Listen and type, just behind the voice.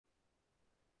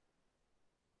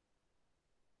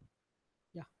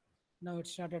Now it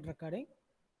started recording.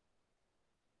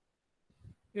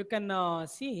 You can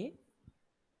see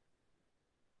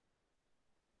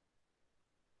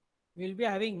we'll be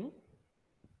having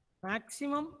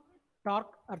maximum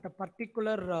torque at a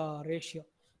particular ratio.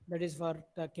 That is for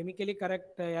the chemically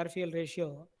correct air fuel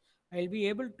ratio. I'll be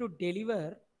able to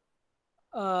deliver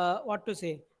what to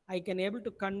say. I can able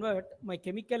to convert my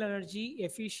chemical energy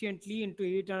efficiently into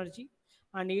heat energy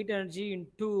and heat energy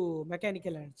into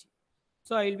mechanical energy.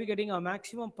 So I will be getting a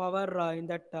maximum power in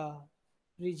that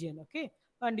region. Okay,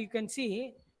 and you can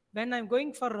see when I'm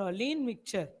going for a lean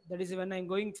mixture, that is when I'm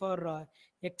going for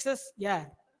excess air,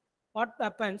 what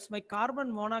happens? My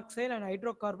carbon monoxide and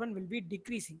hydrocarbon will be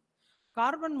decreasing.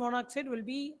 Carbon monoxide will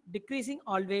be decreasing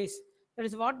always. That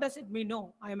is what does it mean?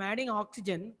 No, I am adding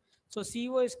oxygen, so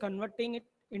CO is converting it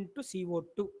into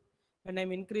CO2. When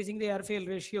I'm increasing the air fuel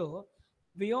ratio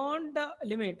beyond the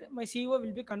limit, my CO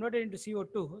will be converted into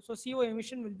CO2. So CO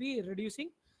emission will be reducing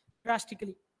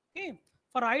drastically. Okay.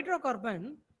 For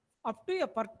hydrocarbon, up to a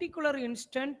particular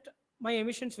instant, my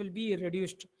emissions will be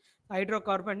reduced.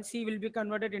 Hydrocarbon C will be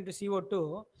converted into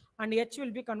CO2 and H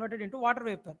will be converted into water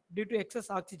vapor due to excess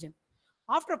oxygen.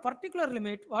 After a particular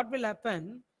limit, what will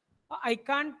happen? I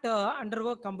can't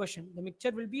undergo combustion. The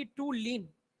mixture will be too lean.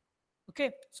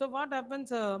 Okay, so what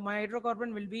happens? My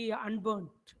hydrocarbon will be unburnt.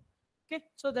 Okay,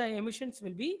 so the emissions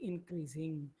will be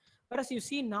increasing. Whereas you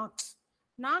see NOx,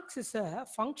 NOx is a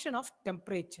function of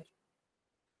temperature.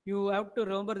 You have to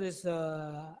remember this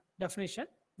definition,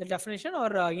 the definition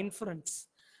or inference.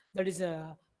 That is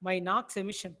my NOx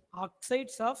emission,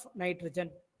 oxides of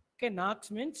nitrogen. Okay,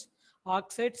 NOx means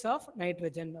oxides of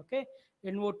nitrogen. Okay,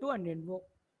 NO2 and NO.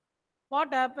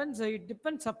 What happens? It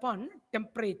depends upon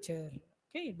temperature.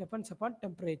 Okay, it depends upon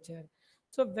temperature.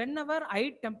 So whenever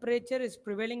high temperature is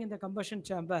prevailing in the combustion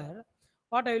chamber,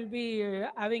 what I will be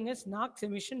having is NOx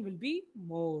emission will be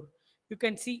more. You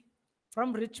can see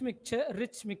from rich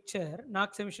mixture,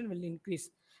 NOx emission will increase.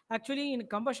 Actually, in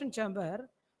combustion chamber,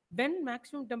 when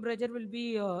maximum temperature will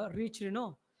be reached,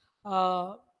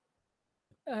 uh,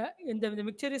 in the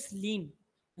mixture is lean.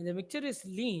 When the mixture is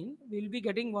lean, we will be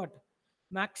getting what?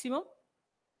 Maximum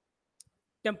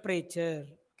temperature.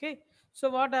 Okay, so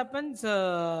what happens?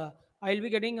 I'll be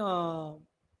getting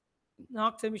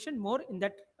NOx emission more in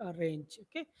that range.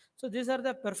 Okay, so these are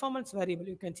the performance variable.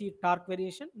 You can see torque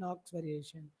variation, NOx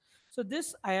variation. So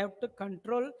this I have to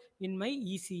control in my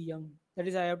ECM. That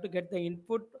is, I have to get the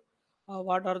input.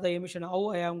 What are the emission? How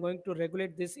I am going to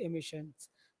regulate these emissions?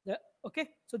 Okay,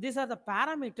 so these are the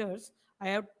parameters I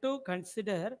have to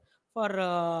consider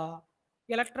for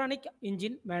electronic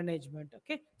engine management.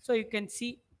 Okay, so you can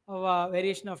see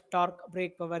variation of torque,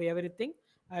 brake power, everything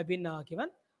have been given.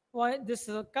 Why this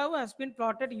curve has been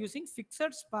plotted using fixed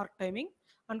spark timing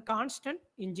and constant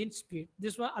engine speed.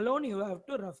 This one alone you have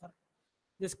to refer.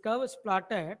 This curve is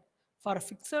plotted for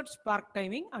fixed spark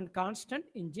timing and constant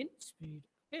engine speed.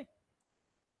 Okay,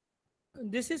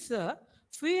 this is a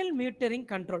fuel metering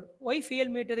control. Why fuel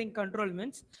metering control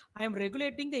means I am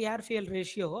regulating the air fuel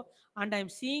ratio and I am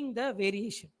seeing the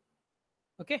variation.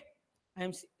 Okay, I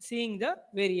am seeing the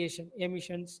variation,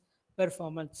 emissions,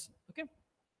 performance. Okay,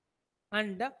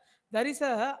 and there is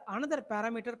another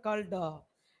parameter called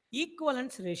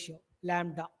equivalence ratio,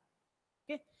 lambda.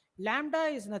 Okay, lambda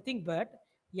is nothing but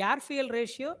air fuel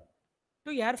ratio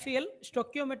to air fuel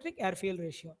stoichiometric air fuel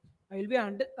ratio. I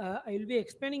will be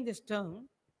explaining this term.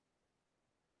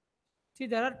 See,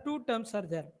 there are two terms are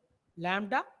there,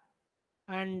 lambda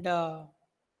and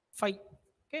phi.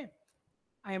 Okay,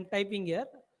 I am typing here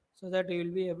so that you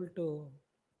will be able to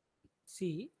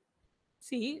see.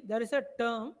 See, there is a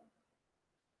term.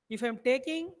 If I am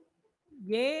taking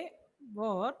A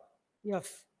or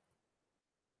F,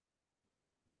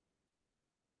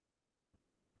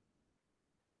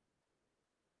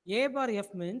 A bar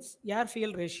F means air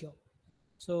fuel ratio.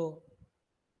 So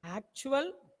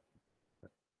actual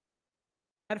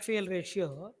air fuel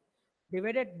ratio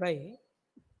divided by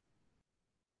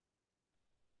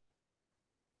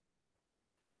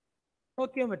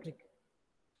stoichiometric.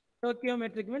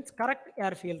 Stoichiometric means correct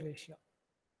air fuel ratio.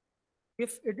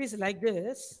 If it is like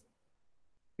this,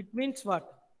 it means what?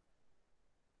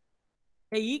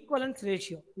 A equivalence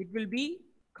ratio. It will be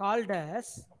called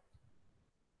as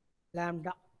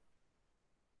lambda.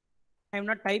 I am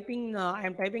not typing. I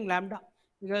am typing lambda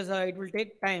because it will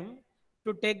take time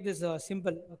to take this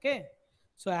symbol. Okay.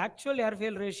 So actual air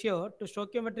fuel ratio to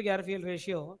stoichiometric air fuel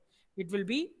ratio, it will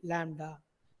be lambda.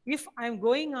 If I am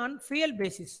going on fuel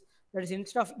basis, that is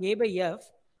instead of A by F,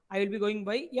 I will be going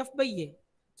by F by A.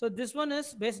 So this one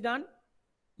is based on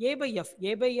A by F.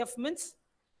 A by F means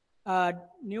uh,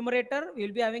 numerator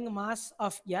will be having mass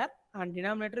of air and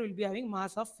denominator will be having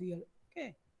mass of fuel.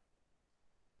 Okay.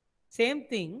 Same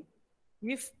thing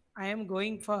if I am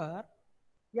going for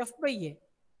F by A.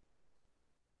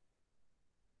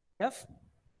 F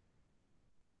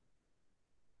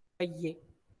by A.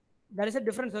 There is a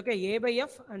difference. Okay. A by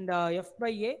F and F by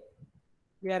A,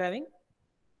 we are having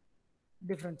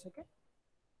difference. Okay.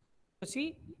 So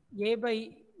see, A by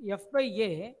F by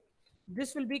A,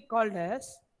 this will be called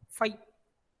as phi.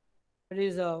 That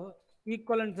is a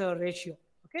equivalence ratio.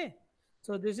 Okay.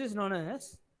 So this is known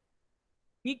as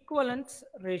equivalence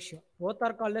ratio. Both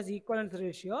are called as equivalence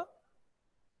ratio,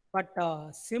 but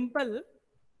simple,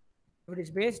 if it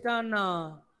is based on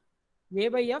A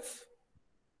by F,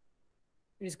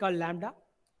 it is called lambda.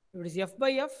 If it is F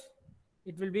by F,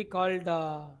 it will be called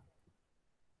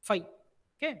phi.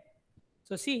 Okay.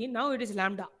 So see, now it is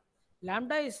lambda.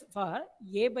 Lambda is for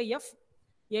A by F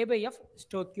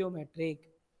stoichiometric.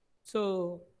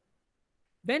 So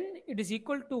when it is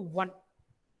equal to 1,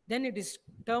 then it is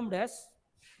termed as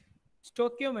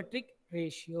stoichiometric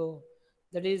ratio.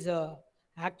 That is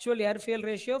actual air fuel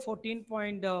ratio 14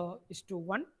 point is to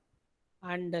 1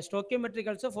 and stoichiometric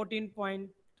also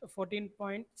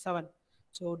 14.7.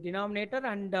 So denominator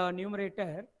and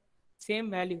numerator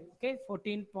same value, okay,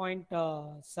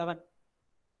 14.7.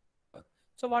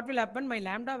 So what will happen? My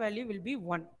lambda value will be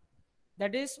 1.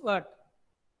 That is what?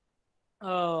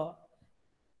 Uh,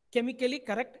 Chemically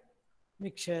correct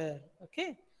mixture.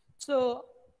 Okay. So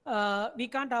we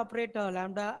can't operate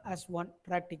lambda as 1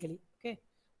 practically. Okay.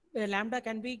 Lambda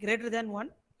can be greater than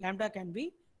 1. Lambda can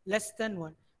be less than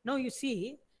 1. Now you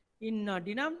see in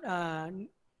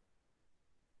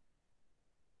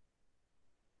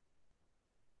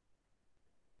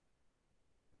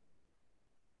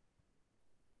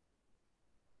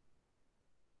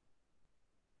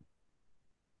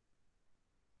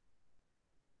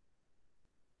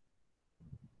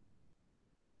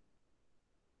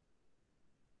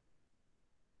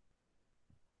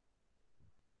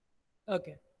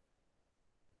okay.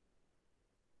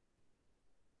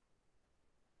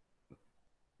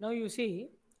 Now you see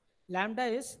lambda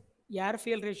is air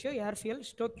fuel ratio, air fuel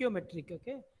stoichiometric.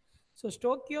 Okay. So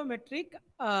stoichiometric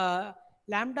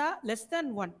lambda less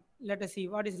than 1. Let us see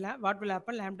what will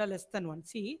happen lambda less than 1.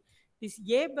 See this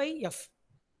A by F.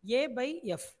 A by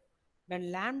F.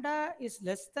 When lambda is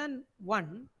less than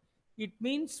 1, it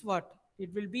means what?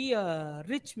 It will be a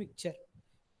rich mixture.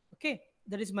 Okay,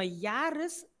 that is my air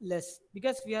is less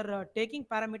because we are taking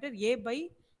parameter A by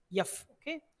F.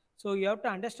 Okay, so you have to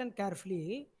understand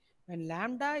carefully. When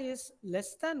lambda is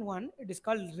less than 1, it is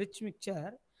called rich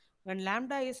mixture. When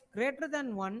lambda is greater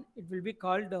than 1, it will be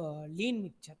called lean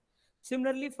mixture.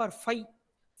 Similarly for phi,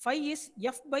 phi is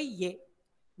F by A,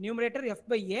 numerator F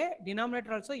by A,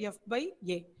 denominator also F by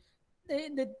A.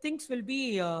 The things will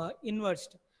be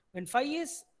inversed. When phi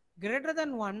is greater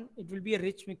than 1, it will be a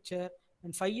rich mixture.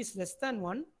 When phi is less than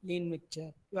 1, lean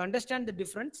mixture. You understand the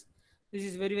difference? This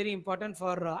is very, very important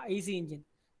for IC engine.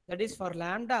 That is for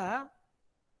lambda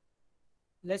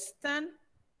less than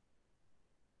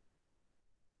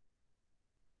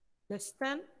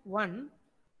 1,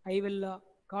 I will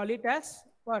call it as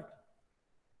what?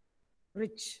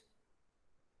 Rich.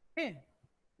 Okay.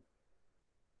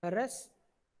 Whereas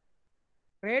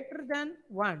greater than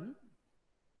 1,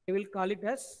 I will call it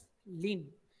as lean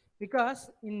because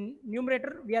in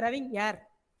numerator we are having air.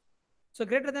 So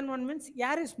greater than 1 means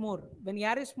air is more. When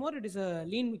air is more, it is a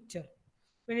lean mixture.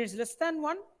 When it's less than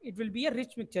 1, it will be a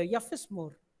rich mixture. F is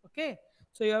more. Okay.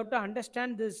 So you have to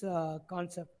understand this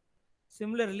concept.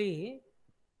 Similarly,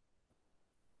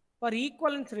 for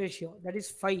equivalence ratio, that is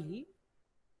phi,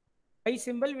 phi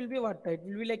symbol will be what? It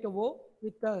will be like a O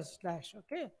with a slash.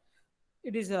 Okay.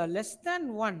 It is less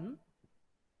than 1,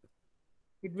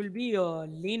 it will be a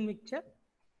lean mixture.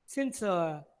 Since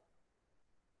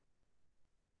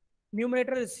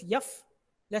numerator is F,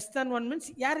 less than 1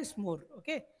 means air is more.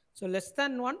 Okay. So less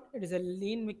than 1, it is a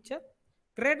lean mixture.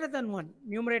 Greater than 1,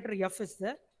 numerator F is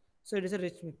there. So it is a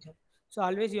rich mixture. So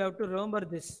always you have to remember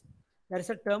this. There is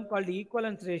a term called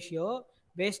equivalence ratio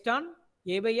based on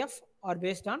A by F or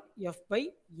based on F by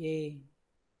A.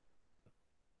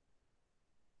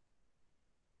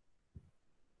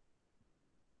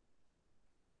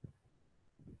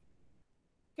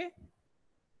 Okay.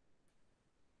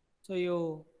 So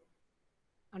you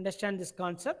understand this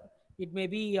concept. It may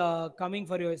be coming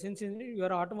for you. Since you are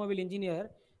an automobile engineer,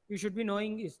 you should be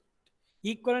knowing is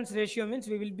equivalence ratio means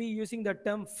we will be using the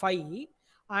term phi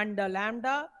and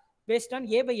lambda based on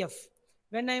A by F.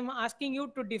 When I am asking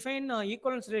you to define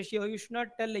equivalence ratio, you should not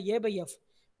tell A by F.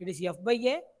 It is F by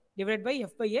A divided by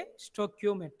F by A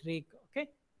stoichiometric. Okay.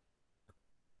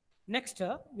 Next,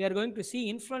 we are going to see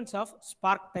influence of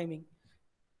spark timing.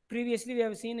 Previously, we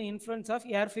have seen influence of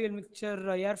air fuel mixture,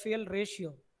 air fuel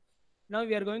ratio. Now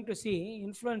we are going to see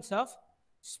influence of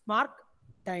spark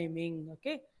timing.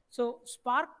 Okay, so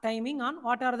spark timing on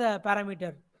what are the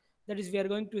parameter? That is, we are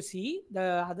going to see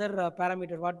the other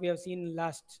parameter what we have seen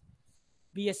last: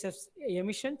 BSF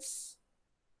emissions,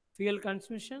 fuel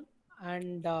consumption,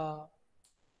 and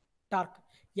torque.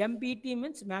 MBT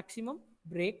means maximum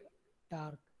brake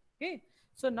torque. Okay,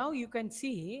 so now you can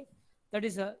see that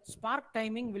is a spark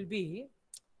timing will be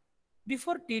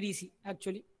before TDC.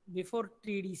 Actually, before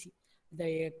TDC,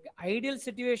 the ideal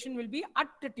situation will be at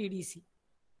TDC,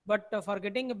 but for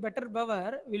getting a better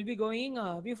power will be going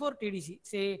before TDC,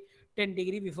 say 10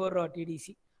 degree before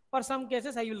TDC. For some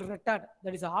cases I will retard,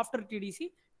 that is after TDC,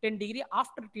 10 degree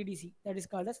after TDC, that is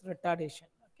called as retardation.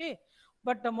 Okay,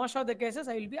 but most of the cases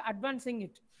I will be advancing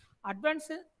it.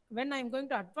 Advance when I am going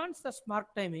to advance the smart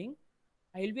timing,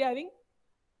 I will be having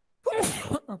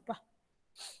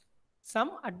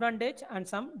some advantage and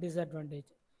some disadvantage.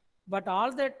 But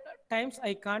all the times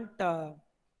I can't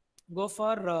go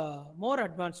for more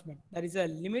advancement. There is a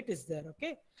limit is there,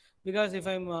 okay? Because if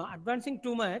I'm advancing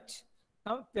too much,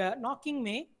 knocking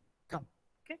may come,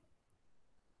 okay?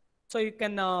 So you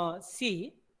can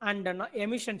see, and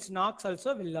emissions NOx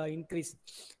also will increase.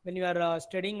 When you are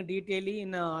studying detailing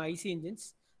in IC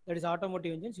engines, that is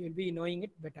automotive engines, you will be knowing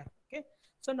it better, okay?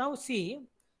 So now see,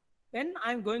 when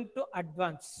I'm going to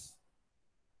advance,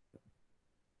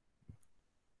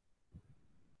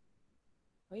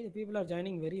 why the people are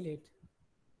joining very late?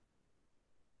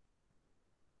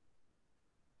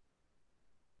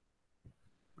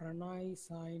 Pranay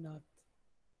Sainath.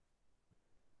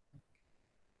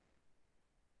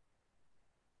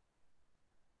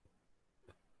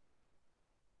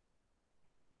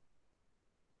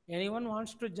 Anyone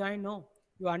wants to join? No.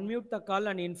 You unmute the call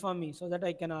and inform me so that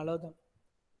I can allow them.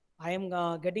 I am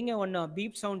getting a one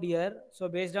beep sound here. So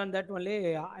based on that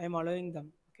only, I am allowing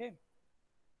them. Okay.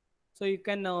 So you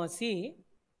can see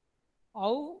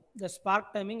how the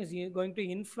spark timing is going to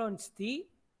influence the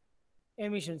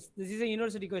emissions. This is a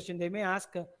university question. They may ask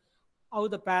how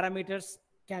the parameters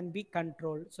can be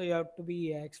controlled. So you have to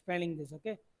be explaining this.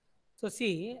 Okay. So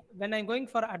see, when I'm going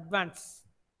for advance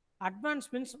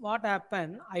means what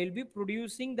happen? I will be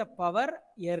producing the power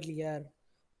earlier.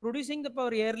 Producing the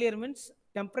power earlier means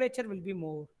temperature will be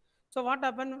more. So what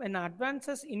happen when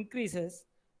advances increases,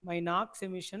 my NOx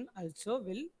emission also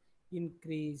will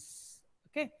increase.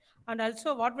 Okay, and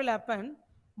also what will happen?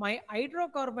 My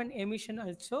hydrocarbon emission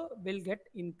also will get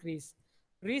increased.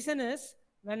 Reason is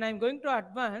when I'm going to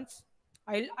advance,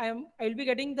 I'll be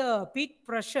getting the peak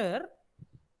pressure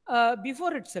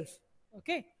before itself.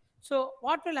 Okay, so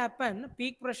what will happen?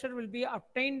 Peak pressure will be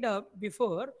obtained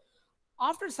before.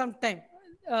 After some time,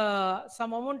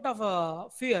 some amount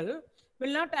of fuel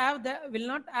will not have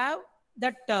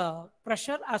that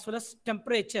pressure as well as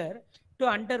temperature to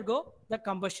undergo the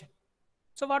combustion.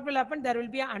 So what will happen? There will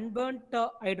be an unburnt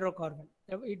hydrocarbon.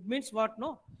 It means what?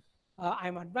 No,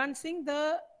 I'm advancing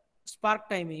the spark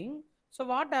timing. So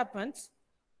what happens?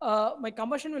 My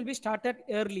combustion will be started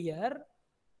earlier,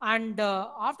 and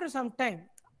after some time,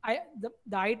 the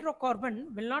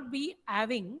hydrocarbon will not be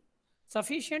having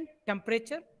sufficient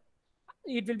temperature.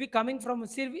 It will be coming from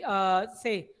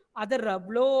say other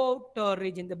blowout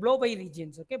region, the blow by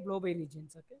regions. Okay, blow by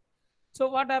regions. Okay, so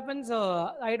what happens?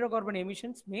 Hydrocarbon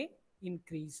emissions may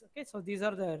increase. Okay, so these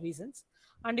are the reasons,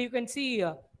 and you can see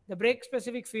the brake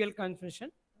specific fuel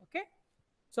consumption. Okay,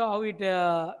 so how it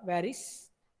varies,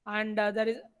 and there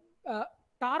is uh,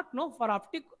 torque. No, for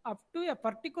up to a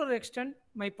particular extent,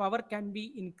 my power can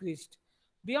be increased.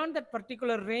 Beyond that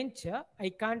particular range, I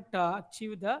can't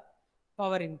achieve the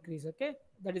power increase. Okay,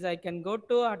 that is I can go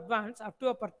to advance up to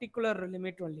a particular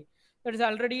limit only. That is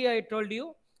already I told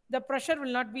you the pressure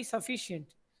will not be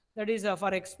sufficient. That is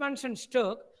for expansion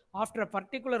stroke after a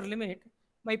particular limit,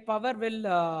 my power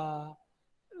will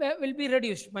be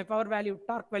reduced. My power value,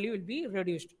 torque value will be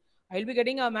reduced. I will be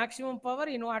getting a maximum power,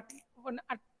 at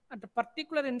a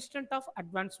particular instant of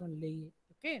advance only.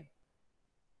 Okay.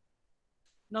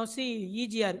 Now see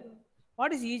EGR.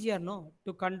 What is EGR? No,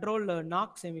 to control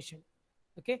NOx emission.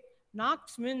 Okay.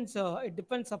 NOx means it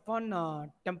depends upon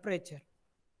temperature.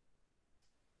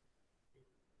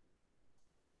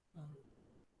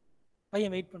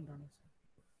 பையன் wait பண்றானு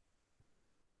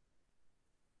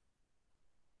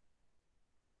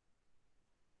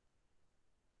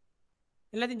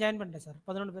எல்லாத்தையும் join பண்ணிட்டேன் sir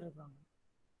 11 பேர் இருக்காங்க.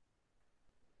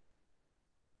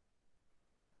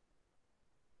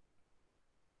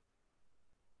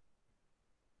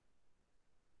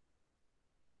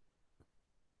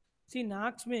 See,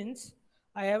 NOx means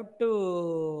I have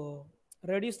to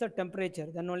reduce the temperature.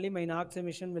 Then only my NOx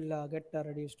emission will get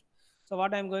reduced. So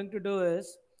what I'm going to do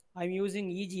is I'm using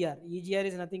EGR. EGR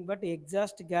is nothing but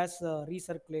exhaust gas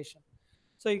recirculation.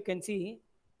 So you can see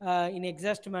in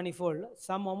exhaust manifold,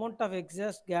 some amount of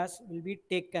exhaust gas will be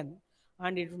taken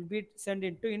and it will be sent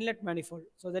into inlet manifold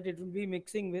so that it will be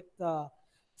mixing with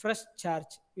fresh charge.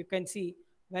 You can see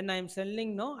when I am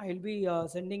sending, no, I will be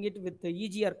sending it with the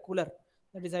EGR cooler.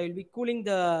 That is, I will be cooling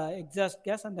the exhaust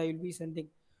gas and I will be sending.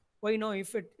 Why no?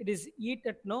 If it is heat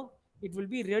at no, it will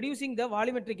be reducing the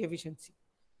volumetric efficiency.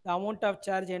 The amount of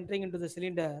charge entering into the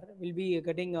cylinder will be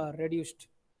getting reduced.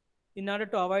 In order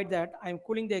to avoid that, I'm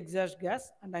cooling the exhaust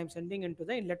gas and I'm sending into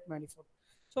the inlet manifold.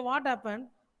 So what happened?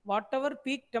 Whatever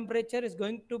peak temperature is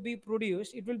going to be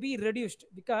produced, it will be reduced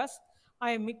because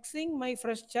I am mixing my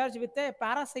fresh charge with a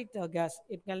parasite gas.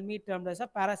 It can be termed as a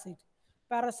parasite.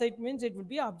 Parasite means it will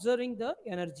be absorbing the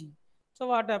energy. So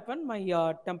what happened?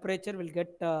 My temperature will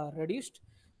get reduced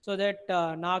so that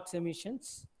NOx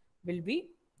emissions will be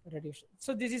reduced.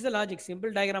 So this is the logic,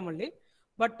 simple diagram only.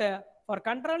 But for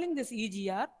controlling this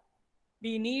EGR,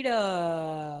 we need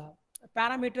a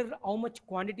parameter how much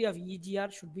quantity of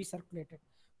EGR should be circulated.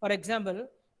 For example,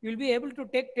 you will be able to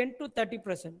take 10 to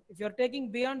 30%. If you are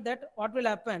taking beyond that, what will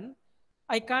happen?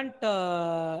 I can't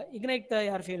ignite the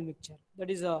air fuel mixture. That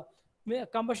is a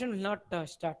combustion will not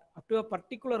start. Up to a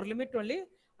particular limit only,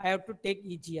 I have to take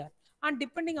EGR. And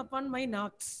depending upon my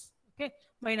NOx, okay,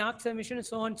 my NOx emission is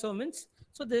so and so means,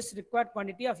 so this required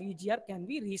quantity of EGR can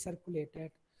be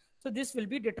recirculated. So this will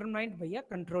be determined by a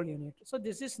control unit. So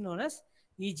this is known as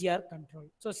EGR control.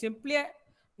 So simply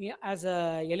yeah, as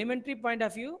a elementary point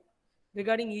of view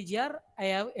regarding EGR, I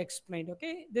have explained.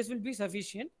 Okay, this will be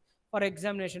sufficient for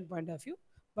examination point of view.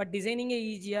 But designing a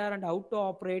EGR and how to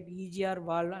operate EGR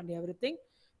valve and everything,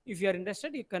 if you are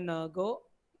interested, you can go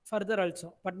further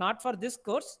also. But not for this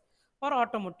course, for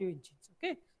automotive engines.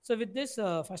 Okay. So with this,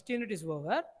 first unit is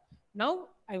over. Now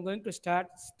I'm going to start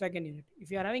second unit. If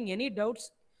you are having any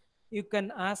doubts, you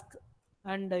can ask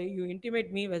and you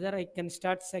intimate me whether I can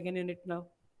start second unit now.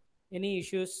 Any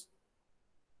issues?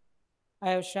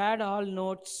 I have shared all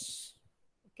notes.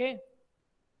 Okay,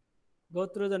 go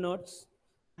through the notes.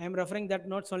 I am referring that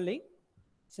notes only.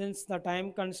 Since the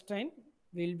time constraint,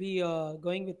 we'll be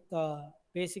going with the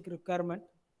basic requirement.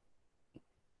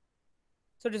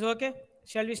 So it is okay.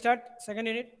 Shall we start second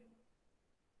unit?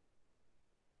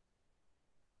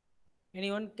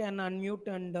 Anyone can unmute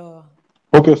and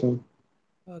Okay, sir.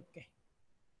 okay.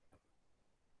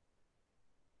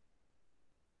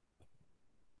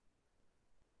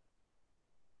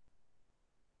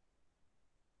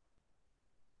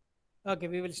 Okay,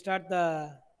 we will start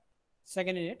the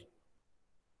second unit.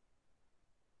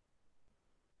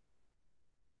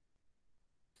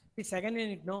 The second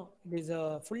unit, no, it is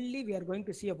fully we are going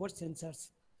to see about sensors.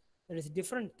 There is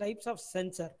different types of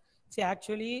sensor. See,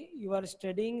 actually, you are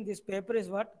studying this paper is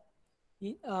what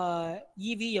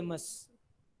EVMS,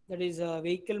 that is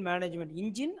vehicle management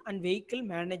engine and vehicle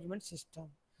management system.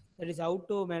 That is how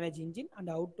to manage engine and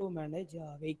how to manage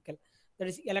vehicle. That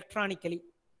is electronically.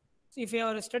 So if you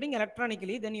are studying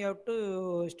electronically, then you have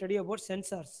to study about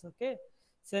sensors. Okay,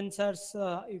 sensors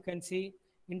you can see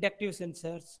inductive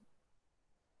sensors,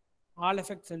 all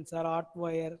effect sensor, art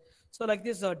wire. So like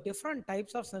this, different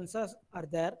types of sensors are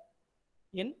there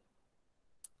in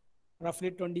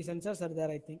roughly 20 sensors are there,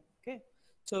 I think. Okay.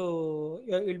 So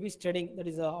you'll be studying that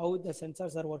is how the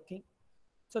sensors are working.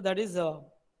 So that is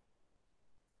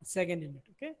second unit.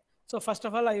 Okay. So first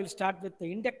of all, I will start with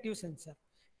the inductive sensor.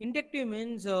 Inductive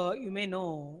means you may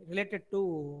know related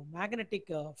to magnetic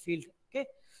field. Okay.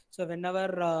 So whenever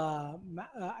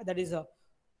that is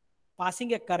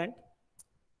passing a current,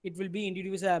 it will be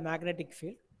introduce a magnetic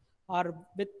field or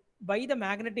with by the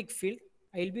magnetic field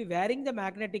I will be varying the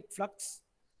magnetic flux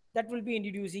that will be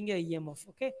introducing a EMF.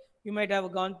 Okay, you might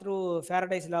have gone through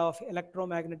Faraday's law of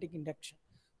electromagnetic induction.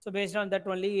 So based on that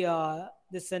only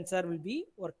this sensor will be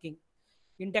working.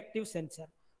 Inductive sensor.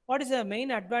 What is the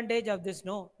main advantage of this?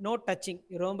 No touching.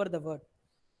 You remember the word.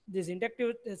 This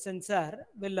inductive sensor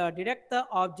will detect the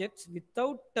objects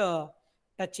without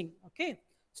touching. Okay,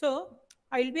 so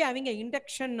I will be having an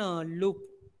induction loop.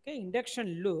 Okay,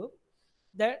 induction loop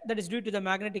that is due to the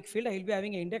magnetic field. I will be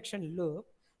having an induction loop.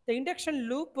 The induction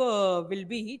loop will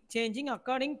be changing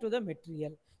according to the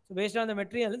material. So based on the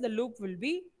material, the loop will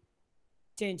be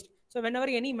changed. So whenever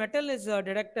any metal is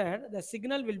detected, the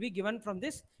signal will be given from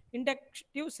this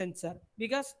inductive sensor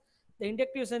because the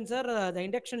inductive sensor, the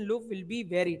induction loop will be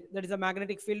varied. That is, the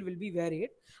magnetic field will be varied,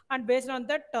 and based on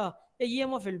that, the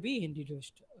EMF will be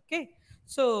introduced. Okay,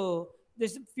 so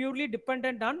This is purely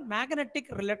dependent on magnetic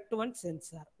reluctance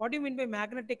sensor. What do you mean by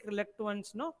magnetic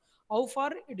reluctance? No, how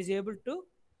far it is able to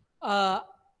uh,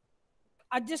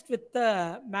 adjust with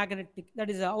the magnetic, that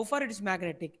is how far it is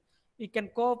magnetic. We can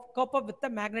cope up with the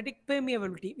magnetic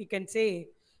permeability, we can say.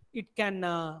 It can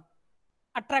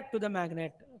attract to the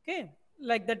magnet, okay,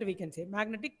 like that we can say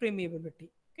magnetic permeability,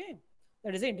 okay.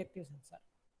 That is the inductive sensor.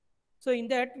 So in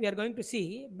that we are going to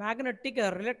see magnetic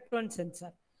reluctance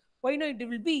sensor. Why not? It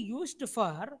will be used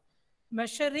for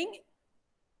measuring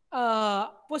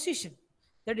position.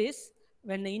 That is,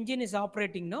 when the engine is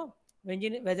operating, no,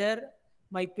 engine, whether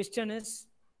my piston is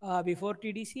before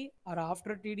TDC or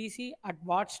after TDC, at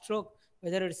what stroke,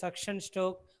 whether it's suction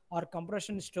stroke or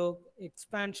compression stroke,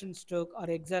 expansion stroke or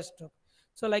exhaust stroke.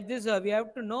 So like this, we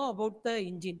have to know about the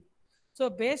engine. So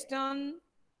based on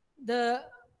the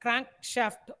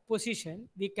crankshaft position,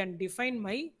 we can define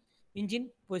my engine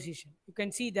position. You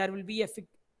can see there will be a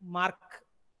mark.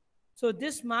 So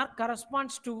this mark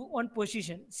corresponds to one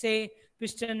position. Say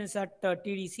piston is at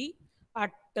TDC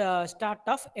at start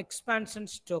of expansion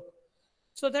stroke.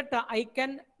 So that I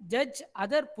can judge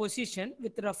other position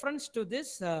with reference to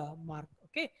this mark.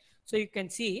 Okay. So you can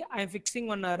see I am fixing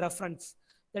one reference.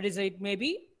 That is, it may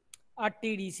be at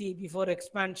TDC before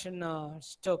expansion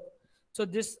stroke. So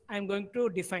this I am going to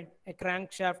define a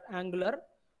crankshaft angular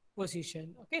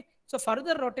position. Okay. So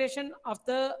further rotation of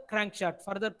the crankshaft,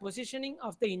 further positioning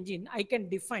of the engine, I can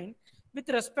define with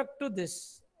respect to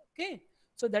this. Okay.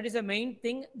 So that is the main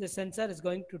thing the sensor is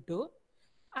going to do,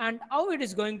 and how it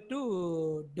is going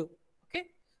to do. Okay.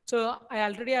 So I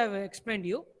already have explained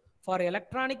you for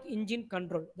electronic engine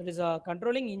control. That is a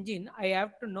controlling engine. I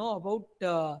have to know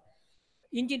about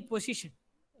engine position.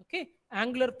 Okay.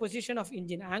 Angular position of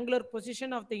engine. Angular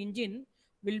position of the engine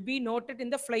will be noted in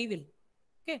the flywheel.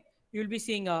 Okay. You will be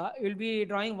seeing, you will be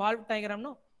drawing valve diagram,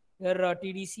 no? Where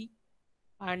TDC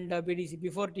and BDC,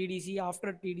 before TDC,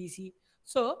 after TDC.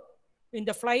 So in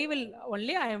the flywheel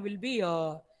only, I will be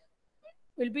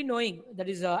knowing that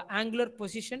is angular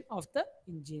position of the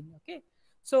engine. Okay.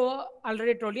 So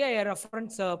already told you a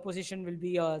reference position will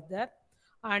be there,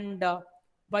 and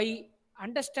by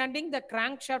understanding the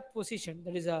crankshaft position,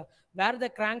 that is where the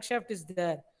crankshaft is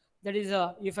there, that is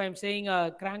if I'm saying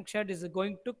crankshaft is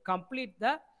going to complete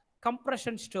the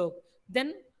compression stroke,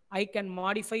 then I can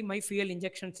modify my fuel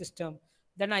injection system.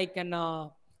 Then I can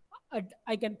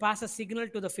pass a signal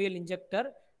to the fuel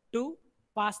injector to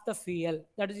pass the fuel.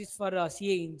 That is for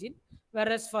CA engine.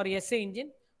 Whereas for SA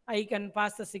engine, I can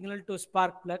pass the signal to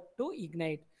spark plug to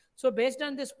ignite. So based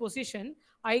on this position,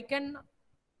 I can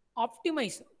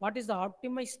optimize what is the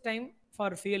optimized time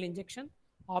for fuel injection,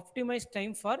 optimized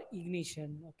time for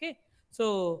ignition. Okay.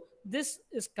 So this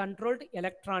is controlled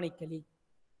electronically.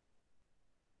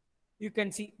 You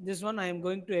can see this one I am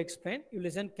going to explain. You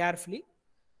listen carefully,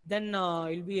 then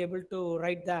you'll be able to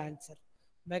write the answer.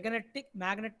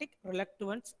 Magnetic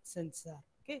reluctance sensor.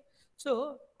 Okay,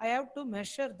 so I have to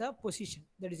measure the position,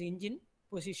 that is engine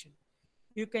position.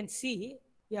 You can see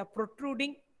a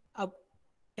protruding a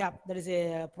tap, that is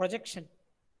a projection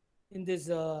in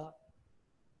this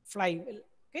flywheel.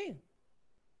 Okay,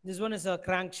 this one is a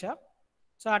crankshaft.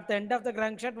 So at the end of the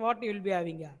crankshaft, what you will be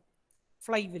having a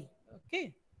flywheel.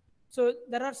 Okay, so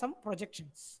there are some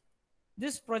projections.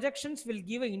 These projections will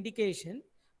give an indication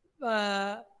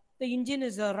the engine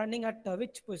is running at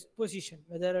which position,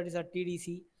 whether it is a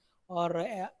TDC or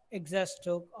exhaust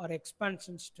stroke or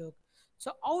expansion stroke.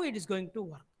 So how it is going to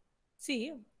work?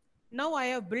 See, now I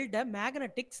have built a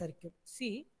magnetic circuit.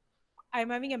 See, I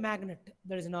am having a magnet,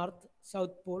 that is north,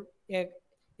 south pole, a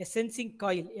sensing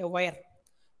coil, a wire.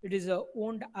 It is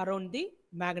wound around the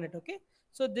magnet. Okay,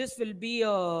 so this will be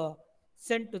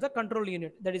sent to the control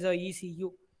unit, that is a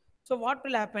ECU. So what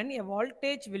will happen? A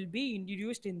voltage will be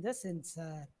introduced in the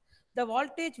sensor. The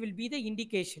voltage will be the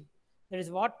indication. That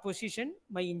is what position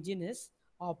my engine is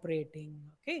operating.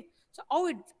 Okay. So how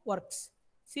it works?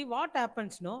 See what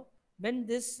happens now when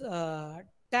this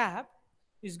tap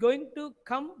is going to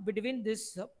come between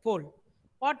this pole.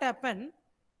 What happened?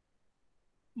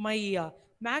 My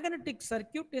magnetic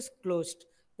circuit is closed.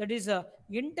 That is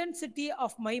intensity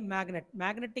of my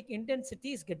magnetic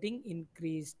intensity is getting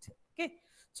increased. Okay.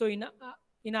 So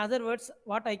in other words,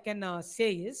 what I can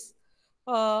say is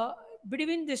uh,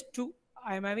 between these two,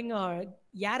 I am having a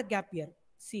air gap here.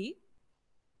 See,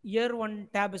 here one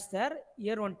tab is there,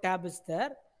 here one tab is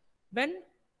there. When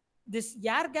this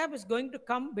air gap is going to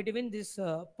come between this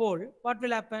pole, what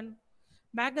will happen?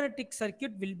 Magnetic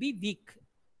circuit will be weak.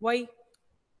 Why?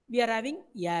 We are having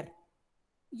air.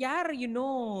 Air, you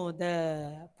know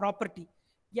the property.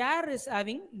 Air is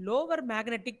having lower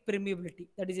magnetic permeability.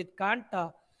 That is, it can't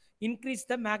increase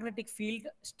the magnetic field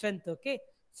strength. Okay,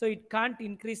 so it can't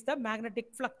increase the magnetic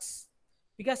flux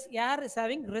because air is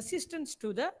having resistance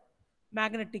to the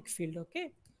magnetic field.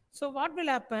 Okay, so what will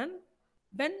happen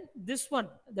when this one,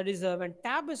 that is when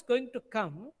tab is going to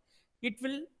come, it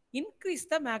will increase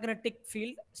the magnetic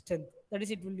field strength, that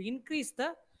is it will increase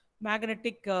the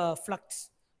magnetic flux.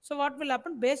 So what will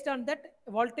happen, based on that,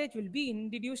 voltage will be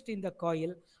introduced in the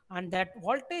coil, and that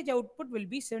voltage output will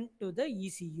be sent to the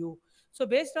ECU. So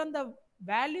based on the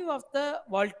value of the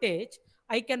voltage,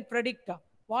 I can predict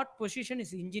what position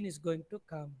is engine is going to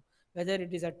come, whether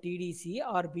it is a TDC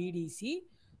or BDC.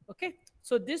 Okay,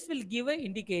 so this will give an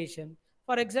indication.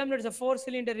 For example, it's a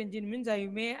four-cylinder engine, means I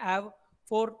may have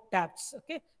four taps.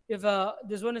 Okay, if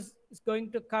this one is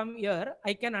going to come here,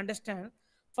 I can understand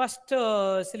first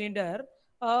cylinder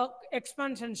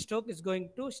expansion stroke is going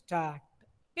to start.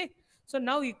 Okay, so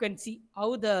now you can see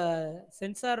how the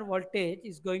sensor voltage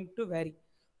is going to vary.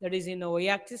 That is, in a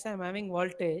y-axis I'm having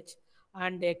voltage,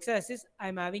 and x-axis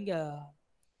I'm having a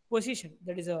position,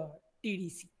 that is a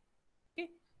TDC. Okay,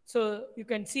 so you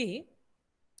can see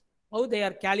how they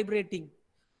are calibrating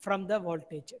from the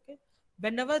voltage. Okay,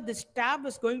 whenever this tab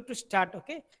is going to start,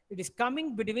 okay, it is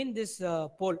coming between this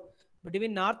pole,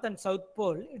 between north and south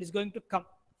pole, it is going to come.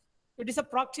 It is a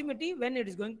proximity when it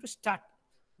is going to start,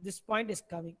 this point is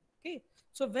coming. Okay,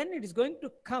 so when it is going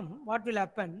to come, what will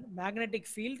happen, magnetic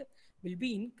field will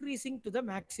be increasing to the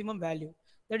maximum value.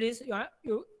 That is,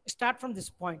 you start from this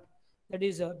point, that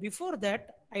is before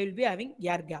that I will be having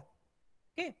air gap.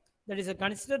 Okay, that is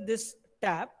consider this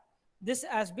tab, this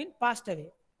has been passed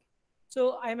away,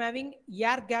 so I'm having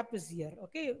air gap is here.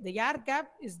 Okay, the air gap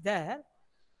is there,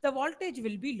 the voltage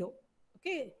will be low.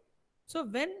 Okay, so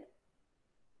when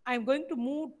I'm going to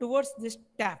move towards this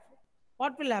tap,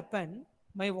 what will happen,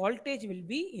 my voltage will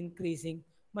be increasing.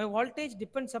 My voltage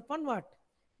depends upon what,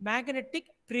 magnetic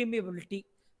permeability.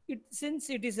 It, since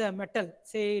it is a metal,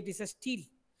 say it is a steel,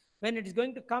 when it is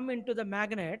going to come into the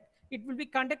magnet, it will be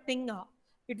conducting,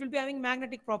 it will be having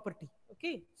magnetic property.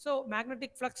 Okay, so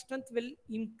magnetic flux strength will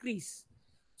increase.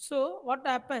 So what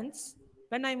happens,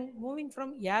 when I'm moving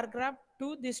from air gap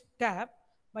to this tap,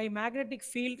 my magnetic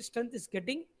field strength is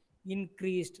getting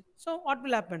increased. So what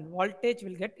will happen, voltage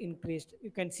will get increased.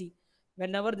 You can see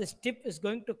whenever this tip is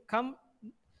going to come,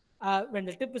 when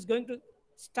the tip is going to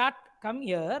start come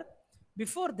here,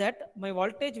 before that my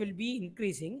voltage will be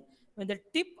increasing. When the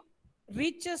tip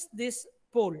reaches this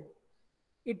pole,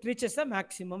 it reaches the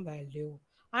maximum value.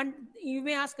 And you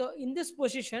may ask, in this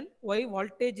position, why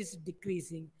voltage is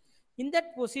decreasing? In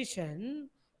that position,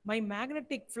 my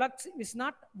magnetic flux is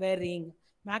not varying.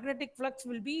 Magnetic flux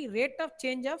will be rate of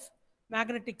change of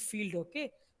magnetic field.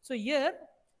 Okay, so here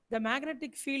the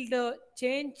magnetic field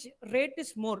change rate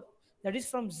is more. That is,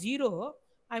 from zero,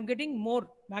 I'm getting more.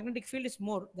 Magnetic field is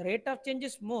more. The rate of change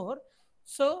is more.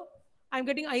 So I'm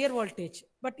getting higher voltage.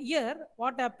 But here,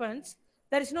 what happens?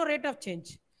 There is no rate of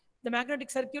change. The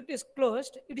magnetic circuit is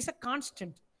closed. It is a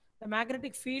constant. The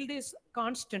magnetic field is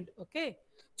constant. Okay.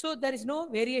 So there is no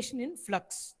variation in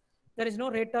flux. There is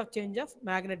no rate of change of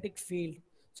magnetic field.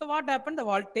 So what happened? The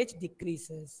voltage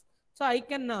decreases. So I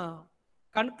can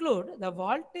conclude the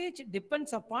voltage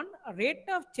depends upon a rate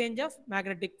of change of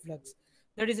magnetic flux.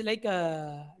 That is like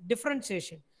a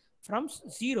differentiation. From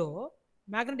zero,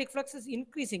 magnetic flux is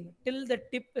increasing till the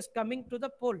tip is coming to the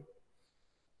pole.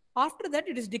 After that,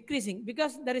 it is decreasing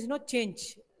because there is no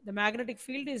change. The magnetic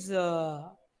field is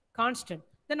constant.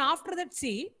 Then after that,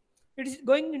 see, it is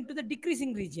going into the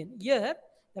decreasing region. Here,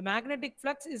 the magnetic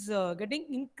flux is getting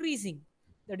increasing.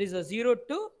 That is a 0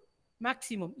 to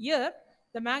maximum. Here,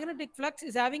 the magnetic flux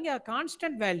is having a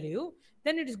constant value.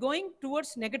 Then it is going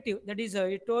towards negative. That is,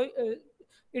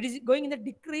 it is going in the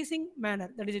decreasing manner.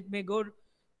 That is, it may go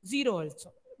 0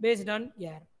 also based on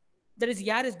air. That is,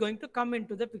 air is going to come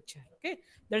into the picture. Okay,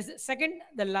 there is second,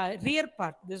 the rear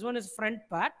part. This one is front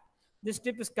part. This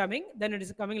tip is coming, then it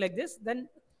is coming like this, then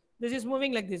this is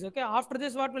moving like this. Okay, after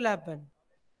this, what will happen,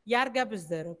 air gap is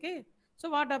there. Okay, so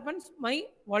what happens, my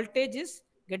voltage is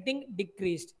getting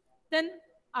decreased, then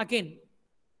again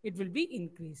it will be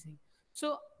increasing.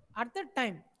 So at that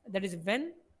time, that is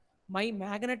when my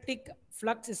magnetic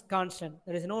flux is constant,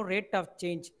 there is no rate of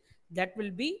change, that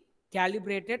will be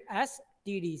calibrated as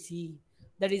TDC.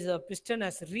 That is, a piston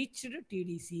has reached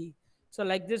TDC. So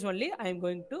like this only I am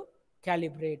going to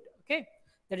calibrate. Okay,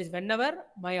 that is, whenever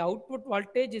my output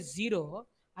voltage is 0,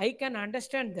 I can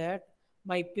understand that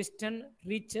my piston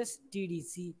reaches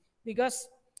TDC, because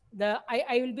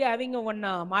I will be having a one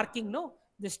marking, no,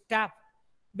 this tap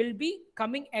will be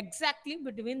coming exactly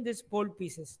between these pole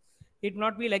pieces. It will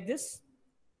not be like this.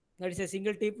 That is, a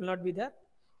single tip will not be there.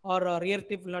 or rear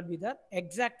tip will not be there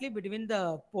exactly between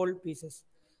the pole pieces.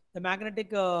 The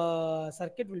magnetic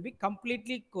circuit will be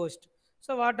completely closed.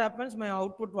 So what happens, my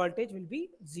output voltage will be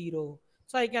zero.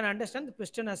 So I can understand the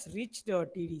piston has reached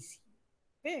TDC.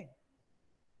 Okay,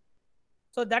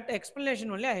 so that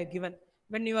explanation only I have given.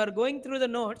 When you are going through the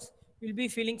notes, you'll be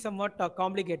feeling somewhat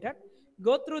complicated.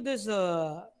 Go through this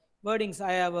wordings.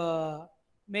 I have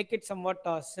make it somewhat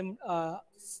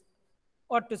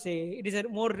what to say. It is a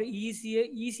more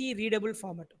easy readable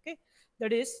format. Okay,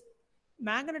 that is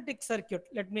magnetic circuit.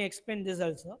 Let me explain this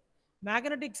also.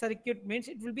 Magnetic circuit means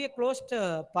it will be a closed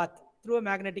path through a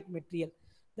magnetic material.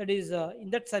 That is in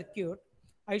that circuit,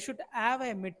 I should have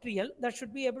a material that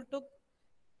should be able to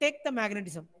take the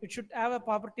magnetism. It should have a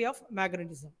property of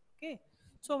magnetism. Okay,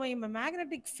 so my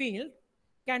magnetic field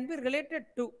can be related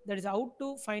to, that is how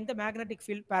to find the magnetic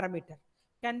field parameter,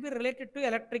 can be related to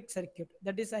electric circuit.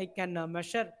 That is, I can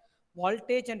measure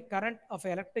voltage and current of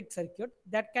electric circuit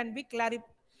that can be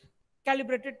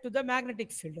calibrated to the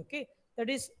magnetic field. Okay, that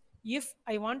is, if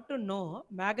I want to know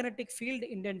magnetic field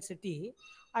intensity,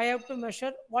 I have to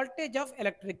measure voltage of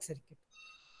electric circuit.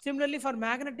 Similarly, for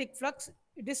magnetic flux,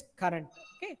 it is current.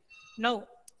 Okay. Now,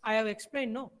 I have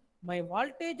explained, no, my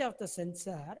voltage of the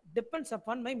sensor depends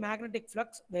upon my magnetic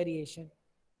flux variation.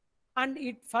 And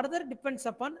it further depends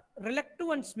upon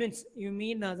reluctance means, you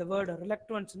mean the word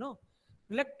reluctance, no?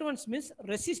 Reluctance means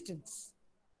resistance.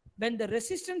 When the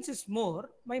resistance is more,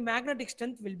 my magnetic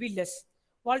strength will be less.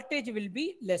 Voltage will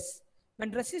be less.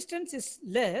 When resistance is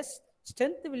less,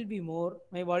 strength will be more,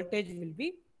 my voltage will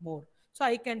be more. So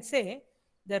I can say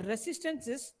the resistance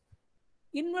is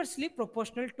inversely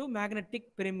proportional to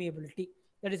magnetic permeability.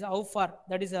 That is how far.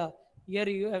 That is a here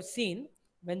you have seen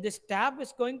when this tab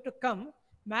is going to come,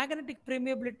 magnetic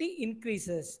permeability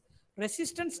increases,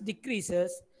 resistance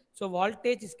decreases, so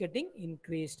voltage is getting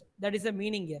increased. That is the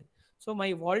meaning here. So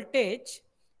my voltage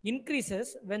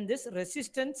increases when this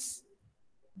resistance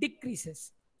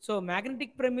decreases. So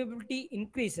magnetic permeability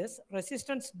increases,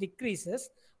 resistance decreases,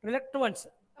 reluctance,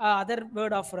 other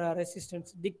word of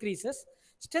resistance decreases,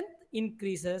 strength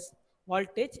increases,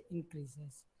 voltage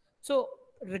increases. So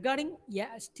regarding,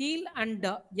 yeah, steel and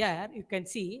air, you can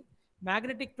see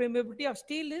magnetic permeability of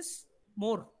steel is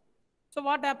more. So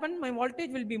what happened? My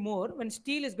voltage will be more when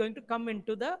steel is going to come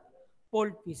into the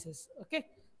pole pieces. Okay.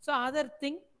 So other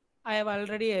thing I have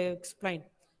already explained.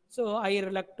 So I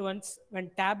reluctance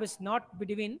when tab is not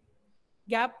between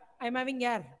gap, I'm having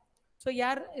air. So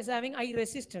air is having I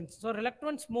resistance. So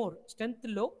reluctance more, strength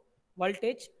low,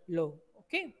 voltage low.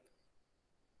 Okay.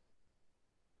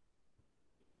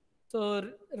 So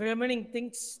remaining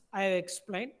things I have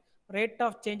explained. Rate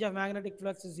of change of magnetic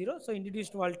flux is zero. So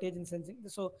introduced voltage in sensing.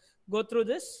 So go through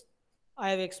this. I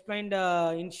have explained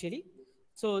initially.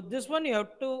 So this one you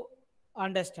have to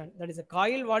understand. That is a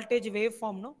coil voltage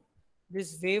waveform. No,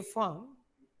 this waveform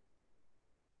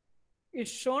is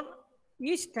shown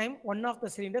each time one of the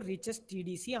cylinder reaches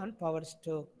TDC on power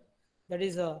stroke. That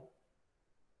is a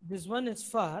this one is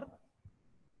for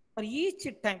each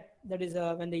time, that is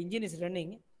when the engine is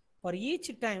running, for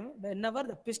each time whenever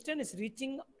the piston is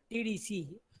reaching TDC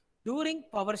during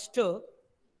power stroke,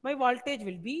 my voltage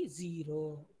will be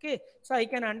zero. Okay, so I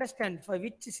can understand for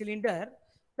which cylinder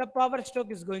the power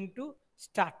stroke is going to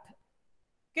start.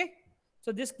 Okay,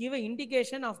 so this give an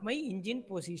indication of my engine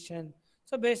position.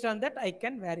 So based on that I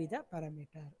can vary the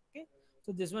parameter. Okay,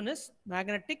 so this one is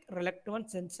magnetic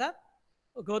reluctance sensor.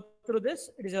 Go through this,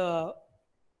 it is a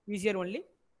easier only.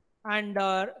 And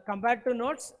compared to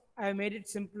notes, I have made it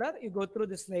simpler. You go through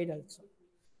the slide also,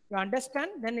 you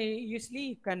understand, then usually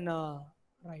you can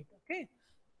write. Okay,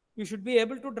 you should be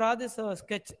able to draw this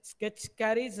sketch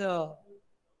carries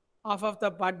half of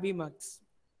the part B marks.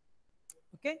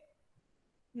 Okay,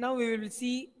 now we will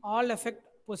see all effect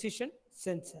position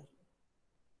sensor.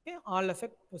 Okay, all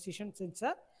effect position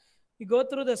sensor. You go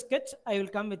through the sketch. I will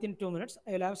come within 2 minutes.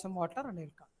 I will have some water and I will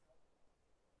come.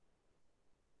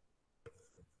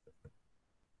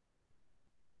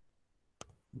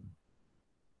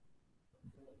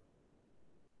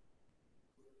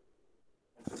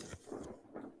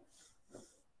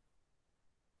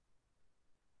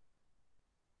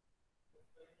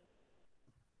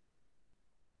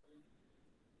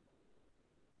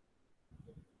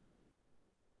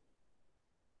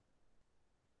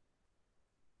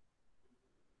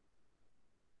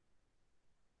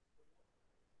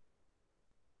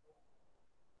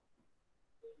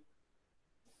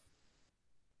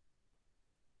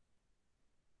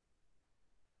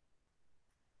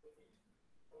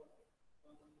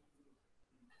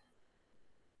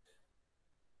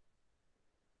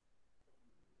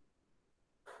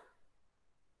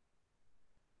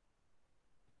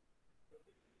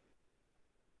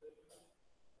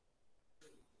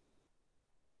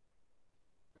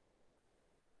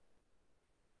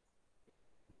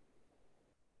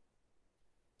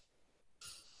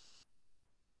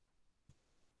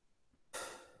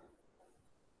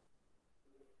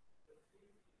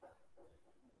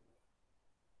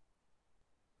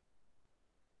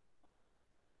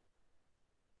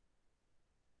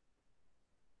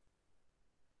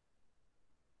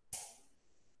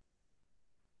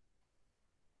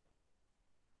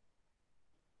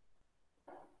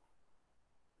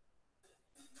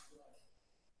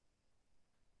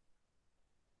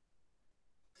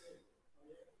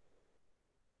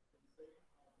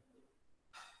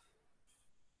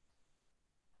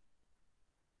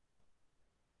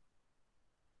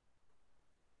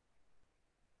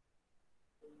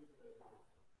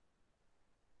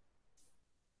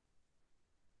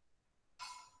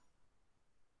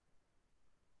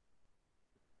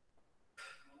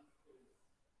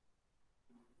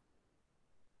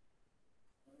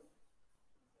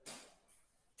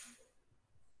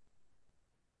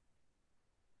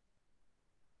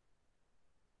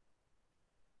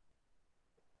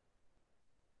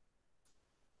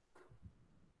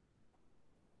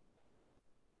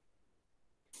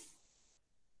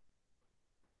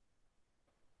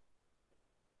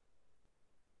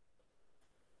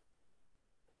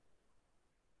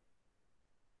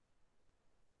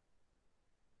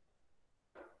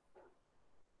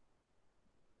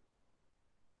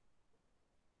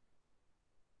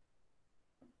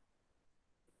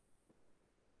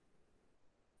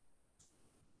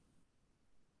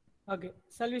 Okay,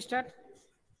 shall we start?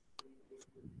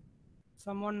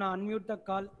 Someone unmute the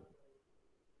call.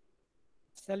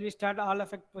 Shall we start all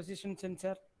effect position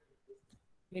sensor?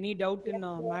 Any doubt in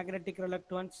magnetic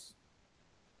reluctance?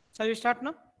 Shall we start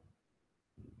now?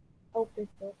 Okay,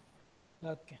 sir.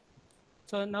 Okay.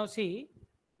 So now see,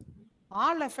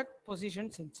 all effect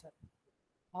position sensor.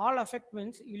 All effect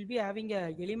means you'll be having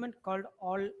a element called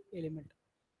all element.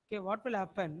 Okay, what will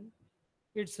happen?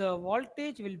 Its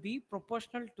voltage will be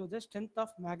proportional to the strength of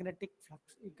magnetic flux.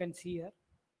 You can see here.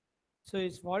 So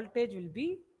its voltage will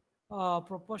be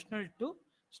proportional to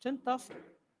strength of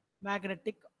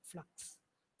magnetic flux.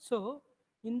 So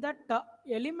in that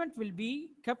element will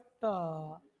be kept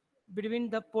between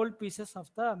the pole pieces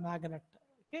of the magnet.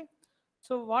 Okay.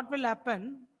 So what will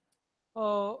happen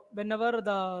whenever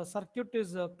the circuit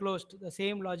is closed? The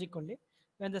same logic only.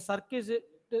 When the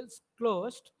is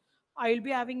closed, I will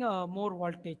be having a more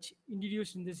voltage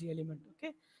introduced in this element.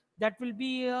 Okay, that will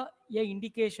be a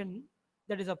indication,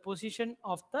 that is a position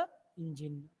of the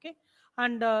engine. Okay,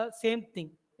 and same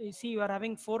thing, you see you are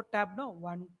having four tab now,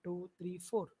 one two three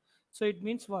four. So it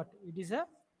means what? It is a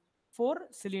four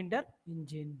cylinder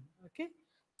engine. Okay,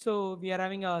 so we are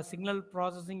having a signal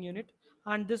processing unit,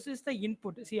 and this is the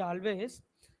input. See, always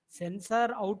sensor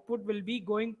output will be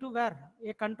going to where?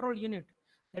 A control unit.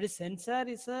 That is, sensor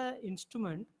is a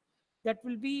instrument that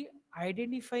will be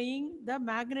identifying the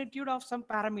magnitude of some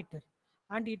parameter,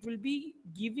 and it will be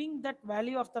giving that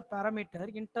value of the parameter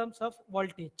in terms of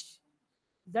voltage.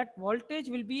 That voltage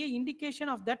will be an indication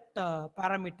of that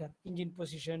parameter, engine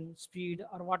position, speed,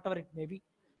 or whatever it may be.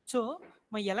 So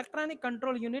my electronic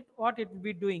control unit, what it will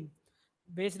be doing,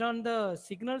 based on the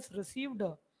signals received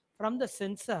from the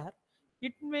sensor,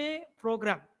 it may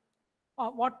program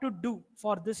what to do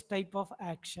for this type of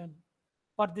action,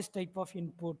 for this type of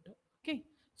input. Okay,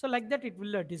 so like that it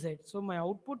will decide. So my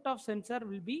output of sensor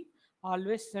will be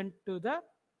always sent to the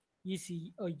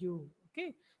ECU.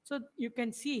 Okay, so you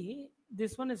can see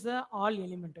this one is the all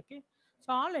element. Okay,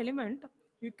 so all element,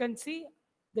 you can see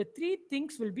the three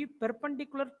things will be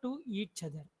perpendicular to each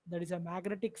other. That is a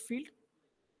magnetic field,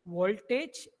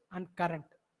 voltage, and current.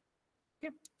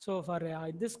 Okay, so for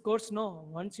in this course, no,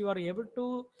 once you are able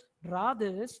to draw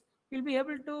this, you'll be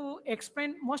able to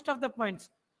explain most of the points,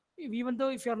 even though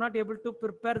if you are not able to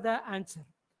prepare the answer,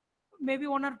 maybe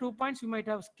one or two points you might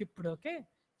have skipped. Okay,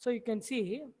 so you can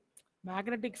see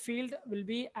magnetic field will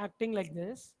be acting like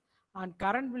this, and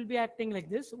current will be acting like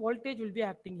this, voltage will be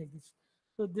acting like this.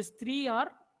 So these three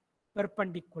are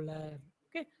perpendicular.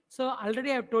 Okay, so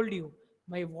already I have told you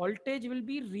my voltage will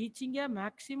be reaching a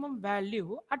maximum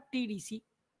value at TDC.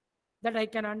 That I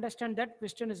can understand that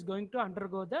piston is going to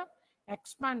undergo the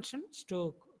expansion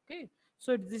stroke. Okay,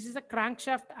 so this is a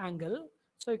crankshaft angle.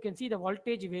 So you can see the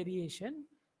voltage variation.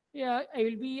 Yeah, I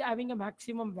will be having a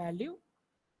maximum value,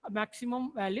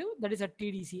 that is at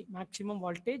TDC. Maximum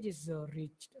voltage is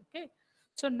reached. Okay,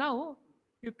 so now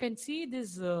you can see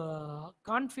this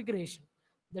configuration.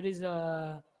 That is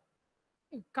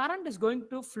current is going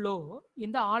to flow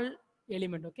in the all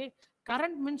element. Okay,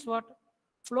 current means what?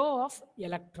 Flow of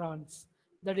electrons.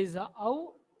 That is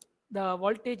how the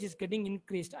voltage is getting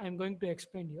increased. I am going to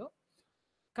explain you.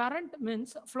 Current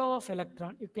means flow of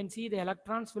electron. You can see the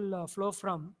electrons will flow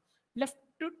from left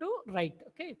to right.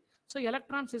 Okay, so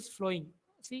electrons is flowing.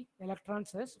 See,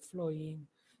 electrons is flowing.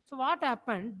 So what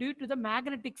happened? Due to the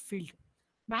magnetic field,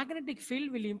 magnetic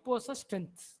field will impose a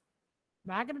strength.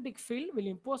 Magnetic field will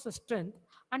impose a strength,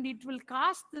 and it will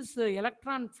cause this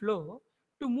electron flow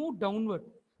to move downward.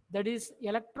 That is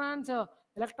electron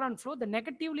flow, the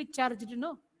negatively charged,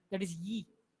 that is E.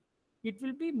 It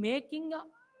will be making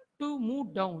to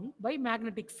move down by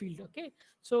magnetic field. Okay,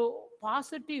 so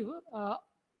positive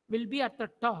will be at the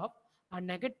top and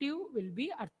negative will be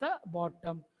at the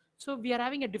bottom. So we are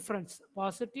having a difference,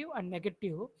 positive and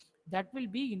negative, that will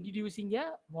be introducing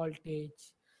a voltage.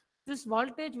 This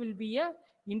voltage will be a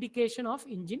indication of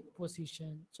engine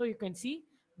position. So you can see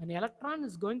when electron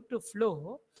is going to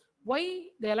flow, why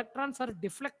the electrons are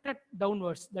deflected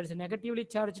downwards. That is a negatively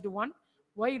charged one.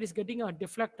 Why it is getting a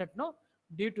deflected? No,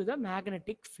 due to the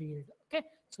magnetic field. Okay,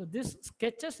 so this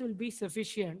sketches will be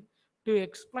sufficient to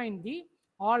explain the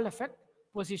all effect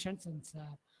position sensor.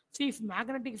 See, if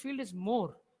magnetic field is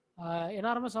more,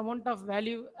 enormous amount of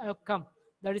value have come.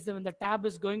 That is when the tab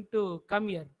is going to come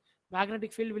here.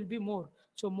 Magnetic field will be more.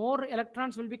 So more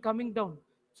electrons will be coming down.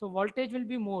 So voltage will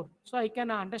be more. So I can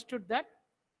understood that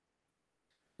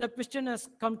the piston has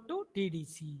come to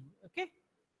TDC. Okay.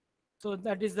 So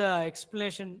that is the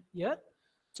explanation here.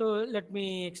 So let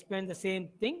me explain the same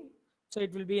thing. So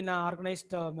it will be in an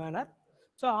organized manner.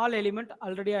 So all element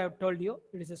already I have told you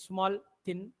it is a small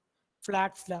thin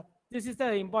flat slab. This is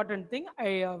the important thing. I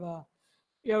have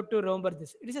you have to remember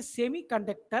this. It is a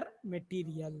semiconductor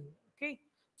material. Okay,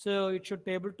 so it should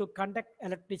be able to conduct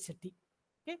electricity.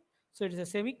 Okay, so it is a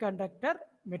semiconductor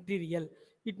material.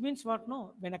 It means what?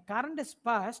 No, when a current is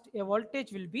passed, a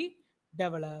voltage will be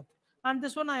developed. And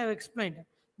this one I have explained.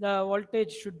 The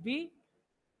voltage should be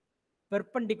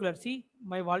perpendicular. See,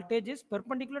 my voltage is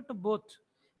perpendicular to both.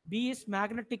 B is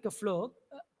magnetic flow,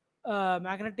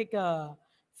 magnetic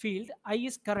field. I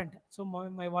is current. So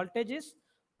my voltage is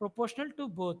proportional to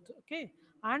both. Okay,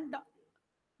 and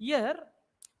here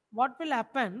what will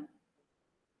happen?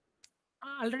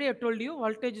 Already I told you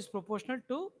voltage is proportional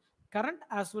to current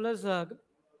as well as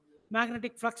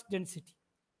magnetic flux density.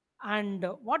 And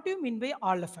what do you mean by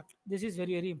all effect? This is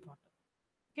very, very important.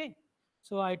 Okay.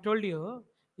 So I told you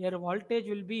your voltage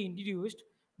will be introduced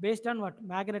based on what?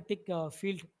 Magnetic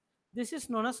field. This is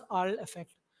known as all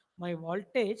effect. My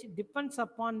voltage depends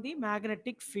upon the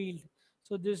magnetic field.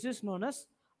 So this is known as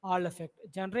all effect.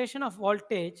 Generation of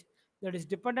voltage that is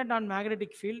dependent on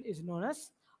magnetic field is known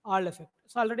as all effect.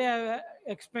 So already I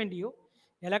explained you.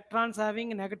 Electrons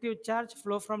having a negative charge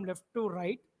flow from left to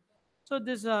right. So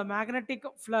this magnetic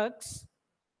flux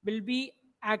will be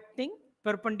acting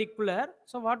perpendicular.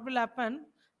 So what will happen?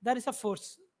 There is a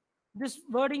force. This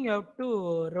wording you have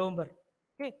to remember.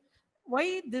 Okay.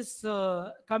 Why this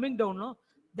coming down? No,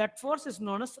 that force is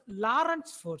known as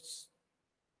Lorentz force.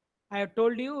 I have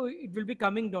told you it will be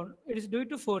coming down. It is due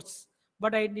to force,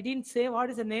 but I didn't say what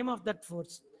is the name of that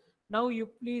force. Now you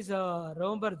please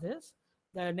remember this.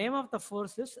 The name of the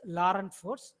force is Lorentz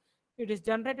force. It is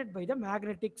generated by the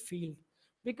magnetic field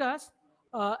because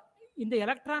uh, in the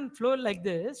electron flow like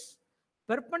this,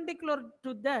 perpendicular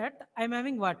to that, I am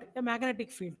having what? A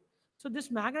magnetic field. So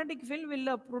this magnetic field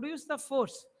will produce the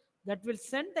force that will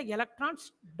send the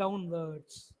electrons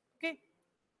downwards. Okay.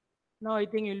 Now I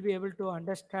think you'll be able to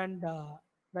understand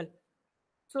well.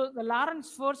 So the Lorentz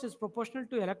force is proportional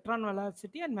to electron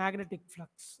velocity and magnetic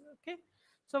flux. Okay.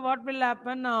 So what will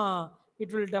happen?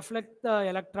 It will deflect the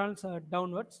electrons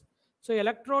downwards. So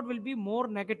electrode will be more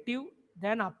negative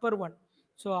than upper one.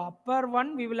 So upper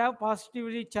one we will have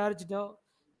positively charged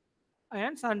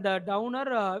ions, and the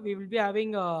downer we will be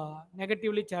having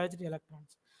negatively charged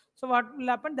electrons. So what will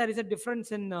happen? There is a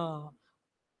difference in a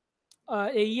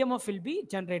EMF will be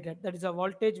generated. That is, a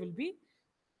voltage will be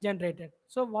generated.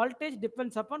 So voltage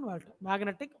depends upon what?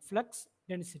 Magnetic flux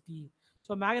density.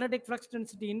 So magnetic flux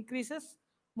density increases,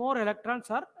 more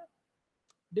electrons are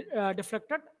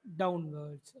deflected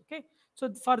downwards. Okay.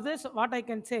 So for this, what I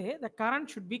can say, the current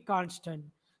should be constant.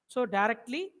 So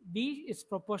directly B is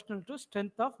proportional to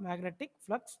strength of magnetic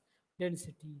flux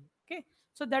density. Okay.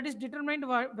 So that is determined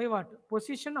by what?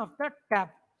 Position of the tab.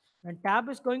 When tab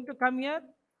is going to come here,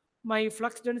 my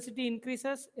flux density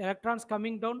increases, electrons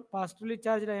coming down, positively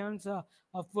charged ions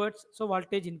upwards, so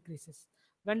voltage increases.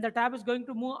 When the tab is going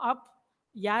to move up,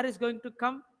 air is going to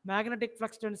come, magnetic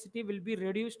flux density will be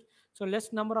reduced, so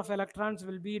less number of electrons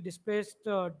will be displaced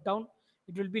down.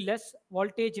 It will be less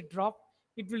voltage drop.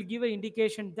 It will give an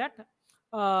indication that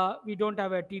we don't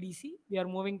have a TDC. We are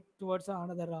moving towards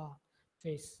another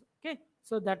phase. Okay,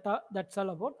 so that's all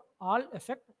about all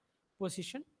effect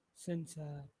position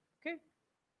sensor. Okay.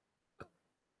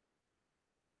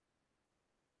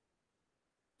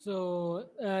 So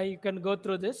you can go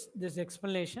through this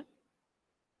explanation.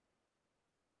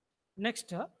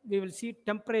 Next, we will see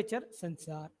temperature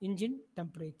sensor, engine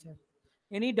temperature.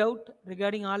 Any doubt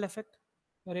regarding all effect?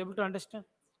 You are able to understand?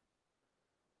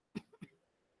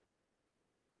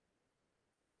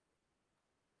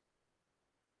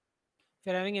 If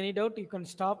you're having any doubt, you can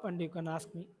stop and you can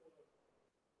ask me.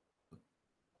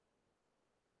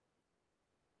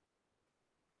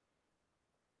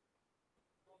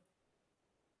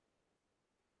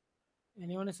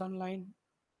 Anyone is online?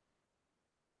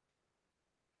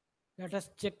 Let us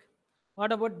check.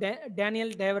 What about Daniel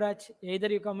Devraj? Either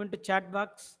you come into chat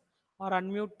box or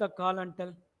unmute the call and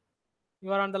tell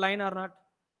you are on the line or not.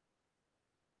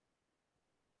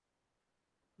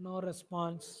 No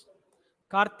response.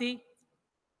 Karthi,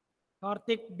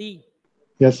 Karthik D.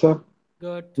 Yes, sir.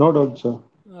 Good. No doubt, sir.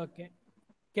 Okay.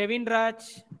 Kevin Raj.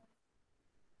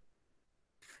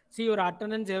 See, your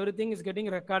attendance, everything is getting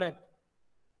recorded.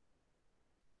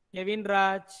 Kevin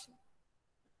Raj.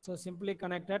 So simply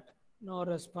connected. No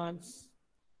response.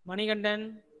 Manigandan.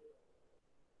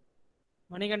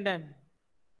 Manigandan.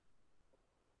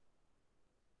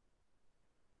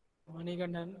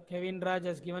 Manigandan. Kevin Raj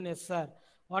has given yes, sir.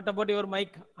 What about your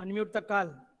mic? Unmute the call.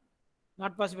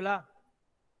 Not possible, ah?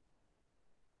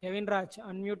 Kevin Raj,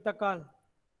 unmute the call.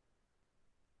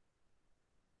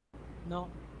 No.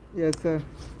 Yes, sir.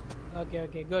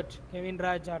 Okay, good. Kevin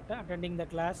Raj attending the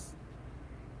class.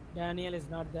 Daniel is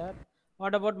not there.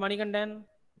 What about Manikandan?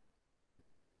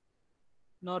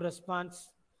 No response.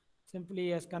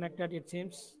 Simply has connected, it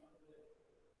seems.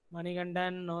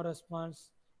 Manikandan, no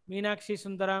response. Meenakshi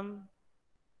Sundaram.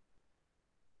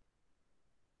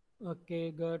 Okay,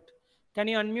 good. Can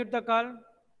you unmute the call?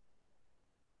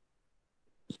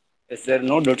 Yes, sir.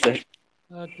 No doubt, sir.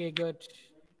 Okay, good.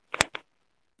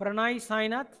 Pranay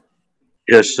Sainath.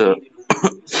 Yes, sir.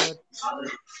 Good.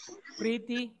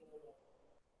 Preeti.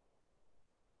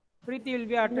 Preeti will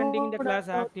be attending No the class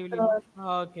doubt, actively. sir.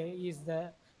 Okay, he is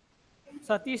there.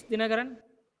 Satish Dinagaran.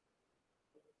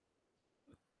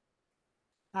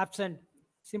 Absent.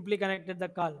 Simply connected the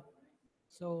call.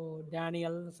 So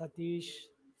Daniel, Satish,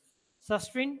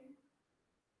 Saswin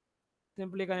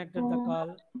simply connected the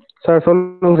call. Sir,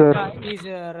 சொல்லுங்க sir. Yeah, he's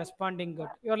responding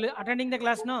good. You're attending the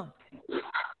class now?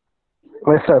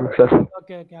 Yes, sir. Sir.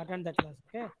 Okay, attend the class.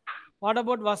 Okay. What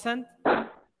about Vasant?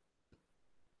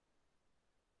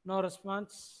 No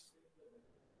response.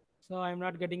 So I'm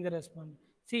not getting the response.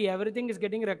 See, everything is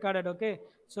getting recorded. Okay.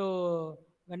 So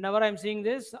whenever I'm seeing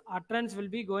this, utterance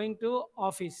will be going to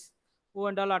office. Who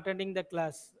and all attending the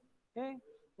class. Okay.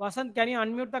 Vasant, can you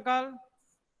unmute the call?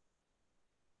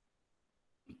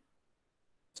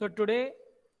 So today,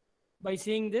 by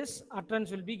seeing this,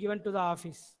 utterance will be given to the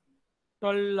office.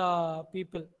 12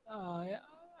 people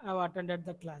have attended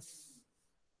the class.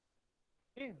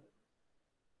 Okay.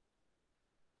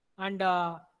 And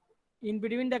in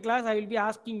between the class, I will be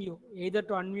asking you either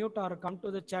to unmute or come to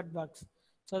the chat box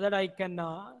so that I can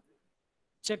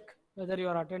check whether you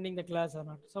are attending the class or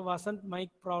not. So Vasant, mic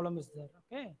problem is there.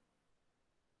 Okay.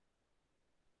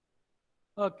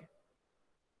 Okay.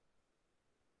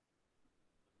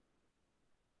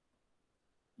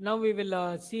 Now we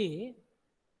will see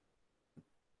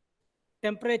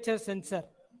temperature sensor.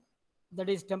 That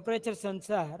is, temperature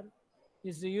sensor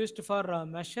is used for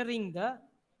measuring the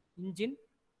engine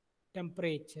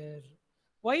temperature.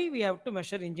 Why we have to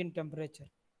measure engine temperature?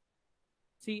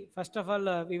 See, first of all,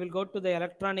 we will go to the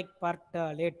electronic part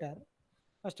later.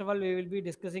 First of all, we will be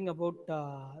discussing about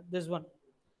this one,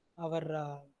 our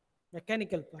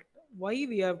mechanical part. Why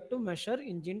we have to measure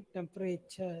engine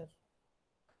temperature?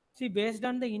 See, based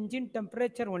on the engine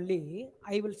temperature only,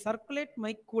 I will circulate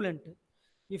my coolant.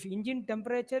 If engine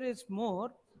temperature is more,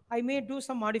 I may do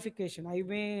some modification. I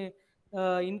may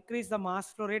increase the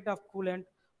mass flow rate of coolant.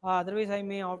 Otherwise, I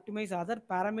may optimize other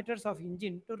parameters of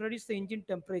engine to reduce the engine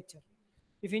temperature.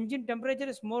 If engine temperature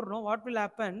is more, no, what will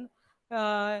happen?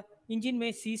 Engine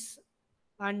may cease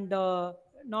and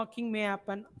knocking may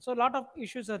happen. So a lot of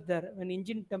issues are there when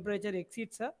engine temperature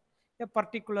exceeds a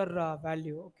particular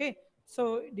value. Okay,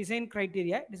 so design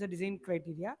criteria, it is a design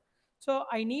criteria. So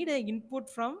I need an input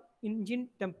from engine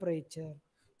temperature.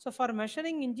 So for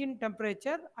measuring engine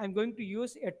temperature, I'm going to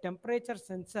use a temperature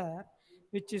sensor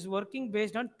which is working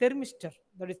based on thermistor,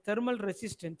 that is thermal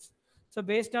resistance. So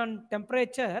based on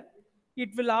temperature, it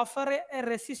will offer a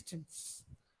resistance.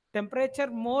 Temperature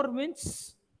more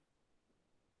means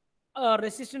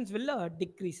resistance will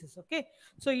decreases. Okay,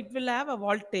 so it will have a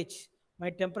voltage. My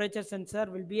temperature sensor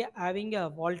will be having a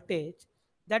voltage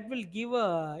that will give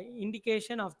a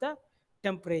indication of the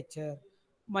temperature.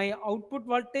 My output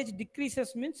voltage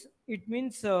decreases means it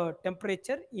means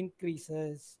temperature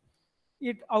increases.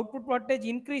 It output voltage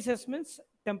increases means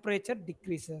temperature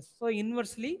decreases. So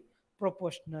inversely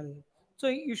proportional. So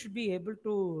you should be able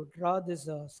to draw this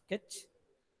sketch.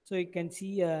 So you can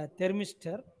see a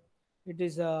thermistor. It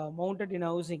is mounted in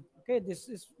housing. Okay, this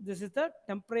is the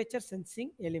temperature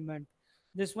sensing element.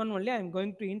 This one only I am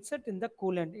going to insert in the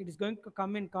coolant. It is going to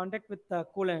come in contact with the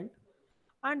coolant,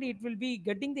 and it will be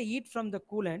getting the heat from the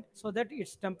coolant so that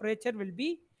its temperature will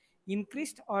be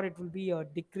increased or it will be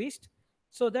decreased,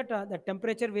 so that the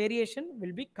temperature variation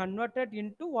will be converted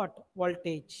into what?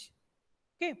 Voltage.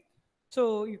 Okay.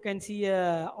 So you can see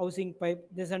a housing pipe,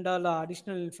 this and all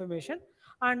additional information.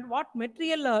 And what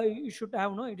material you should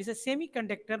have, no, it is a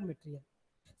semiconductor material.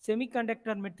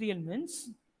 Semiconductor material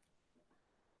means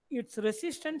its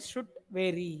resistance should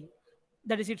vary.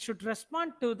 That is, it should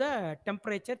respond to the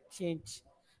temperature change.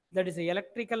 That is the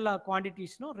electrical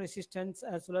quantities, no, resistance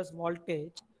as well as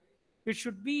voltage. It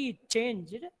should be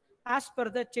changed as per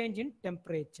the change in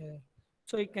temperature.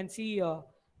 So you can see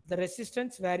the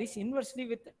resistance varies inversely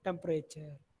with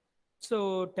temperature.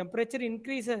 So temperature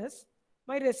increases,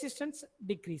 my resistance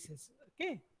decreases.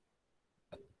 Okay.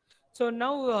 So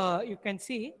now you can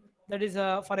see that is,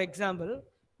 for example,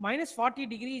 minus 40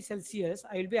 degrees Celsius,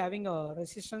 I will be having a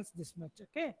resistance this much.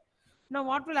 Okay. Now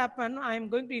what will happen? I am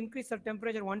going to increase the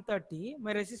temperature 130.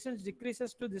 My resistance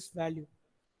decreases to this value.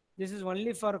 This is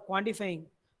only for quantifying.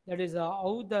 That is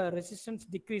how the resistance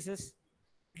decreases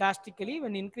drastically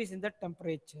when increase in the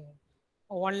temperature.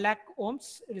 1 lakh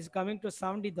ohms, it is coming to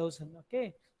 70,000.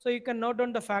 Okay. So you can note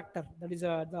down the factor. That is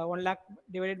the 1 lakh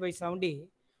divided by 70.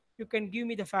 You can give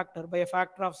me the factor by a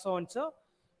factor of so and so.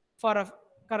 For a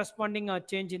corresponding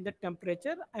change in the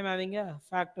temperature, I'm having a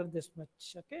factor this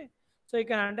much. Okay. So you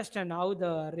can understand how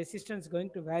the resistance is going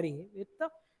to vary with the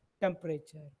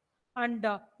temperature. And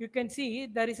you can see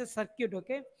there is a circuit.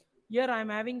 Okay. Here I'm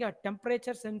having a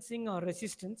temperature sensing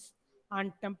resistance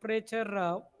and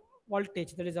temperature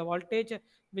voltage. There is a voltage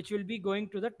which will be going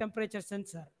to the temperature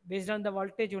sensor. Based on the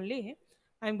voltage only,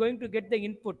 I'm going to get the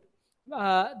input.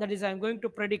 That is, I'm going to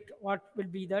predict what will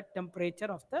be the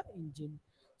temperature of the engine.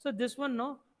 So this one,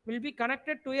 no, will be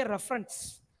connected to a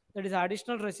reference. That is,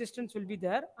 additional resistance will be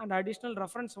there and additional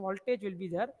reference voltage will be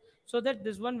there, so that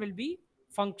this one will be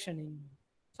functioning.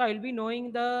 So I will be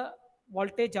knowing the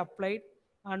voltage applied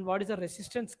and what is the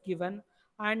resistance given,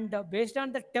 and based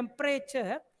on the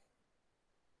temperature,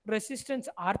 resistance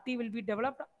RT will be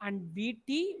developed and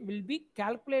VT will be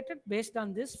calculated based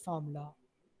on this formula.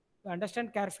 To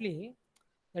understand carefully,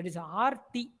 that is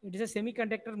RT, it is a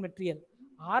semiconductor material.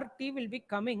 RT will be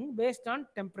coming based on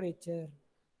temperature.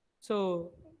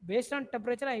 So based on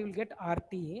temperature, I will get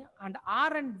RT, and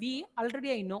R and V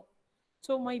already I know.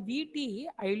 So my VT,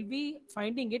 I will be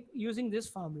finding it using this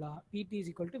formula. VT is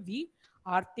equal to V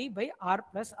RT by R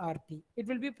plus RT. It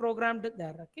will be programmed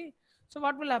there. Okay. So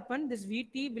what will happen? This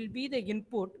VT will be the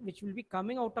input which will be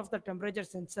coming out of the temperature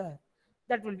sensor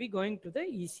that will be going to the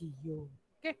ECU.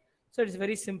 Okay. So it's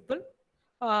very simple.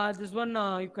 This one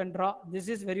you can draw. This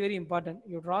is very, very important.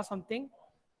 You draw something,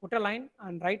 put a line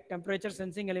and write temperature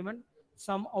sensing element,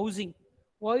 some housing.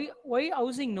 Why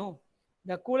housing? No,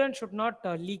 the coolant should not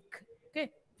leak. Okay,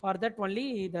 for that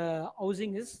only the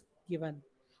housing is given.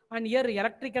 And here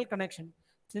electrical connection.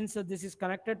 Since this is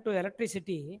connected to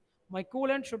electricity, my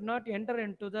coolant should not enter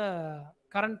into the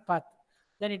current path.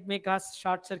 Then it may cause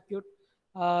short circuit.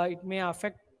 It may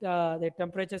affect the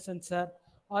temperature sensor,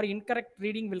 or incorrect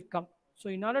reading will come. So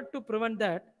in order to prevent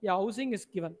that, the housing is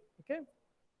given. Okay.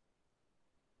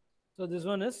 So this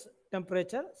one is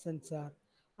temperature sensor.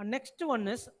 And next one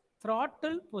is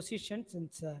throttle position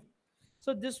sensor.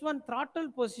 So this one, throttle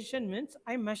position means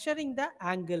I'm measuring the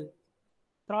angle.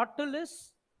 Throttle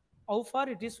is how far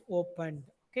it is opened.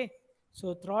 Okay.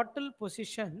 So throttle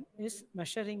position is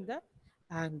measuring the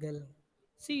angle.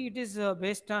 See, it is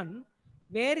based on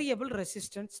variable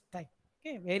resistance type.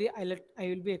 Okay. I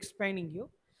will be explaining you.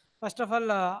 First of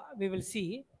all, we will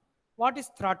see what is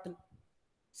throttle.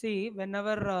 See,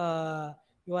 whenever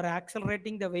you are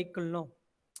accelerating the vehicle, no,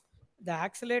 the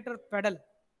accelerator pedal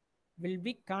will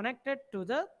be connected to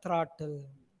the throttle.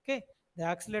 Okay, the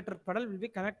accelerator pedal will be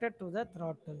connected to the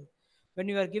throttle. When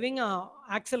you are giving a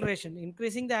acceleration,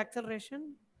 increasing the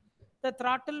acceleration, the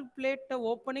throttle plate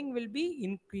opening will be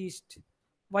increased,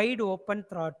 wide open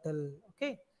throttle.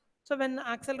 Okay, so when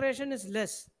acceleration is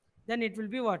less, then it will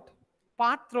be what?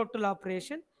 Path throttle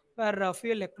operation, where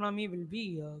fuel economy will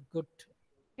be good.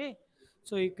 Okay,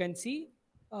 so you can see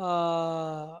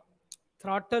uh,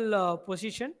 throttle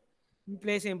position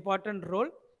plays an important role.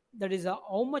 That is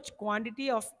how much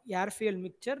quantity of air fuel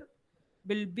mixture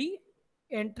will be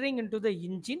entering into the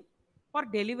engine for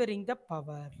delivering the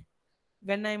power.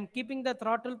 When I'm keeping the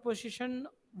throttle position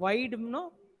wide,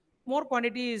 no, more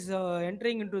quantity is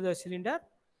entering into the cylinder,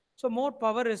 so more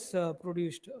power is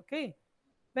produced. Okay,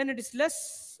 when it is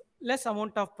less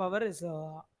amount of power is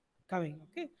coming.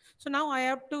 Okay, so now I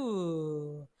have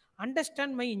to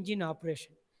understand my engine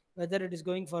operation, whether it is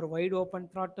going for wide open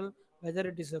throttle, whether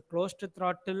it is a closed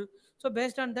throttle. So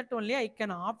based on that only I can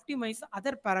optimize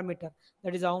other parameter,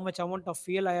 that is how much amount of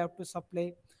fuel I have to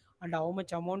supply and how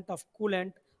much amount of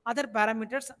coolant, other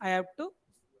parameters I have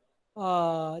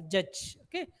to judge.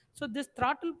 Okay, so this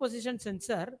throttle position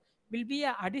sensor will be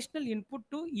an additional input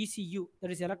to ECU,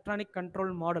 that is electronic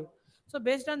control model. So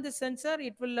based on this sensor,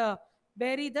 it will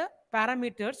vary the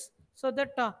parameters so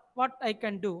that what I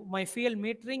can do, my fuel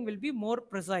metering will be more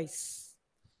precise.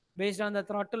 Based on the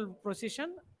throttle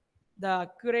position, the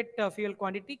accurate fuel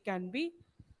quantity can be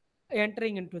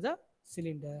entering into the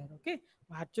cylinder. Okay.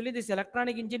 Actually, this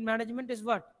electronic engine management is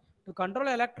what? To control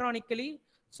electronically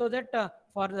so that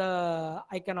for the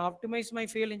I can optimize my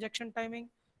fuel injection timing,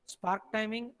 spark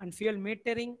timing, and fuel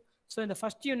metering. So in the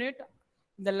first unit,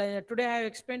 today I have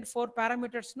explained four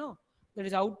parameters. No, that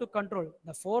is how to control.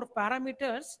 The four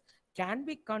parameters can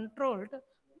be controlled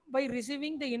by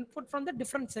receiving the input from the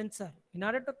different sensor. In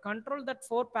order to control that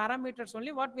four parameters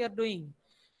only, what we are doing,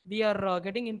 we are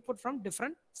getting input from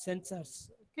different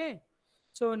sensors. Okay,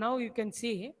 so now you can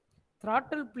see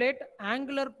throttle plate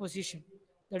angular position.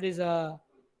 That is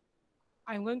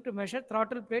I'm going to measure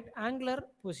throttle plate angular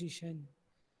position.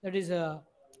 That is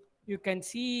you can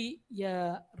see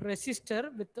a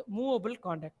resistor with movable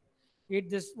contact.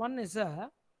 This one is a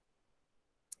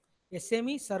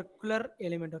semi-circular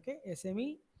element. Okay, a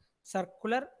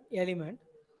semi-circular element,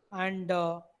 and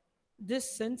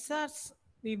this sensors,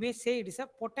 we may say it is a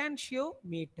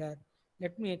potentiometer.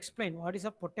 Let me explain what is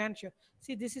a potentio.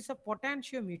 See, this is a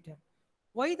potentiometer.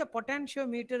 Why the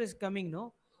potentiometer is coming?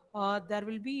 No, there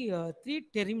will be three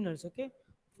terminals. Okay,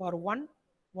 for one,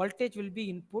 voltage will be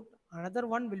input, another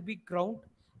one will be ground,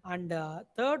 and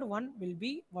third one will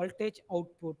be voltage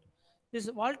output. This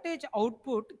voltage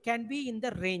output can be in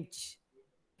the range.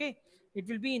 Okay, it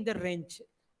will be in the range.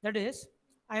 That is,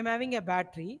 I am having a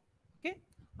battery. Okay,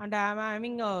 and I am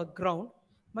having a ground.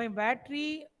 My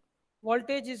battery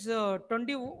voltage is 0 to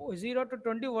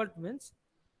 20 volt, means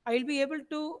I will be able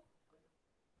to,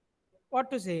 what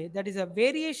to say, that is a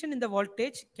variation in the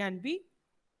voltage can be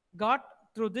got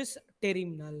through this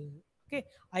terminal. Okay,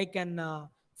 I can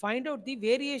find out the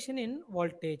variation in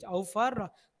voltage, how far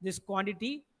this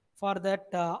quantity for that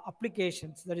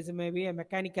applications, that is maybe a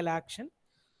mechanical action.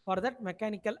 For that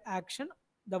mechanical action,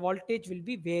 the voltage will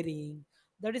be varying.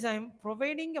 That is, I am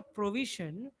providing a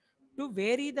provision to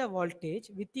vary the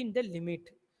voltage within the limit.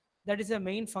 That is the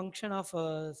main function of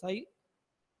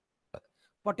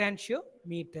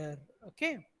potentiometer.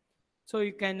 Okay, so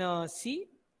you can see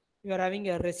you are having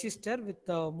a resistor with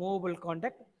a movable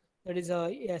contact. That is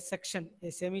a section,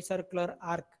 a semicircular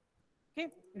arc. Okay,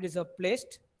 it is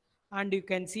placed, and you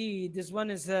can see this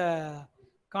one is a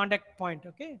contact point.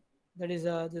 Okay, that is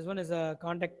this one is a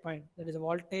contact point. That is a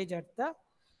voltage at the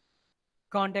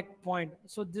contact point.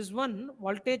 So this one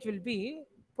voltage will be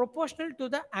proportional to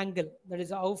the angle. That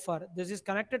is how far this is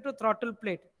connected to throttle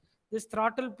plate. This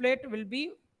throttle plate will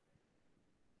be,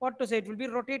 what to say, it will be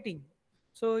rotating,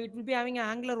 so it will be having an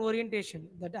angular orientation.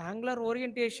 That angular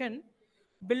orientation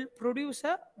will produce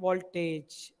a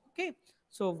voltage. Okay,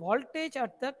 so voltage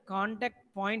at the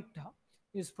contact point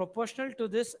is proportional to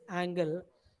this angle.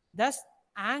 Thus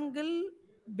angle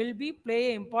will be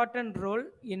play an important role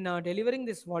in delivering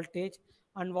this voltage,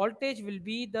 and voltage will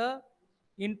be the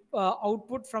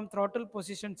output from throttle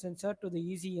position sensor to the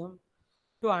ECM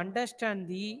to understand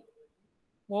the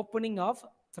opening of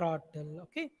throttle.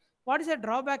 Okay, what is a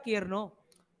drawback here? No,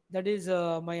 that is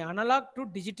my analog to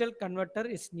digital converter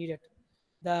is needed.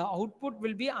 The output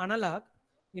will be analog.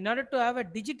 In order to have a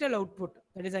digital output,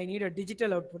 that is I need a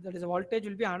digital output, that is a voltage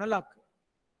will be analog.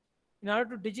 In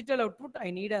order to digital output, I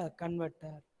need a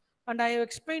converter. And I have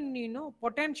explained,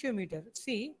 potentiometer.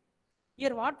 See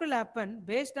here what will happen,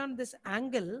 based on this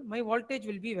angle my voltage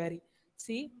will be vary.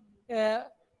 See,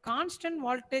 constant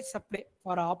voltage supply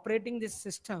for operating this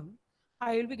system,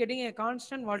 I will be getting a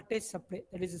constant voltage supply,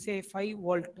 that is say 5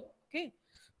 volt. Okay,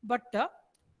 but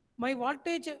my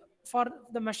voltage for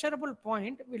the measurable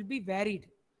point will be varied.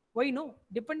 Why? No,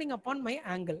 depending upon my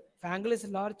angle. If angle is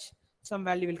large, some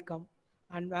value will come,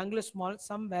 and angle is small,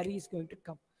 some value is going to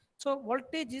come. So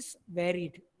voltage is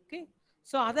varied. Okay,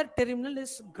 so other terminal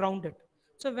is grounded.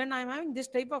 So when I'm having this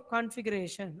type of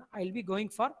configuration, I'll be going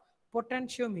for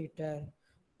potentiometer.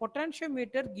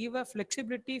 Potentiometer give a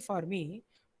flexibility for me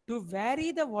to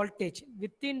vary the voltage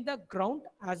within the ground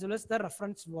as well as the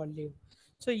reference value.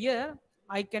 So here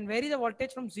I can vary the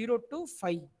voltage from 0 to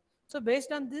 5. So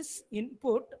based on this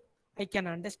input, I can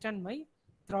understand my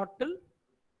throttle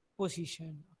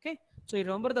position. Okay, so you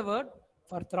remember the word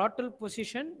for throttle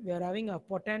position, we are having a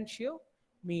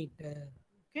potentiometer.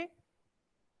 Okay,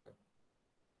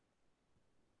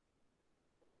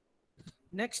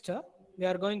 next we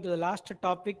are going to the last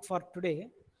topic for today.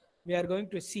 We are going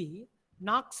to see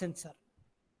knock sensor.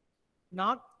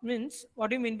 Knock means, what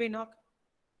do you mean by knock?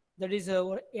 That is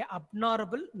a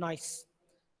abnormal noise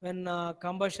when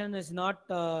combustion is not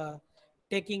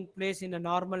taking place in a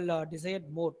normal desired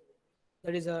mode.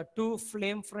 That is a two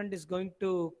flame front is going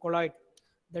to collide.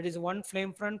 That is one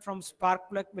flame front from spark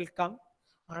plug will come.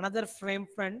 Another flame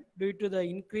front due to the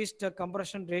increased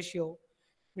compression ratio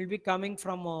will be coming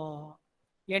from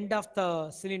end of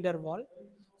the cylinder wall.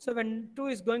 So when two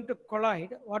is going to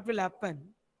collide, what will happen?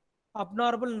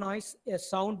 Abnormal noise, a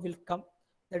sound will come.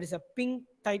 That is a ping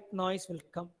type noise will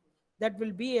come. That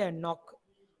will be a knock.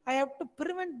 I have to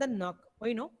prevent the knock.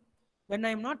 Why no? When I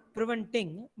am not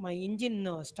preventing, my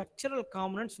engine structural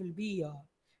components will be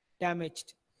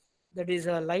damaged. That is,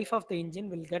 life of the engine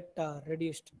will get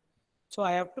reduced. So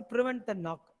I have to prevent the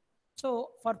knock.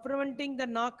 So for preventing the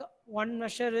knock, one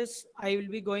measure is I will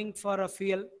be going for a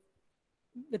fuel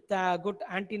with a good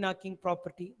anti-knocking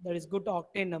property, that is good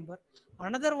octane number.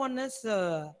 Another one is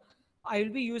I will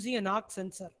be using a knock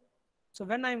sensor. So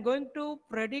when I'm going to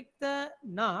predict the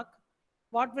knock,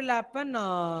 what will happen?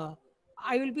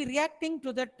 I will be reacting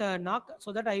to that knock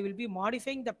so that I will be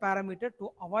modifying the parameter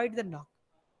to avoid the knock.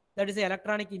 That is the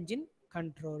electronic engine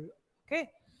control. Okay.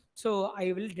 So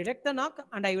I will detect the knock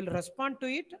and I will respond to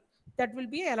it. That will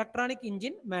be electronic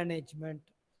engine management.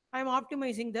 I am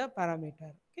optimizing the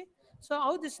parameter. Okay. So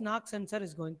how this knock sensor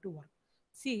is going to work?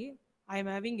 See, I am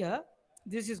having a,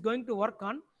 this is going to work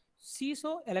on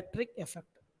CISO electric effect.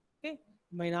 Okay.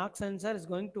 My knock sensor is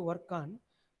going to work on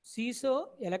CISO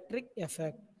electric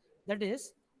effect. That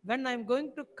is, when I'm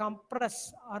going to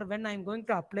compress or when I'm going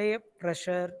to apply a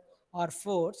pressure or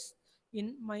force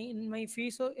in my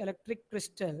piezoelectric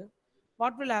crystal,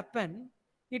 what will happen?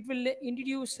 It will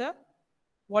introduce a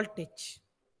voltage.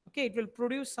 Okay, it will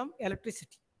produce some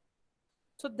electricity.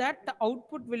 So that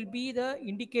output will be the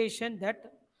indication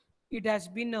that it has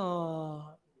been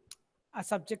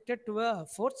subjected to a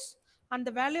force, and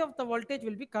the value of the voltage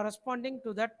will be corresponding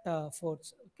to that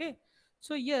force. Okay,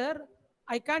 so here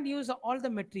I can't use all the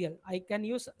material. I can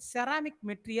use ceramic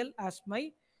material as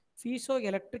my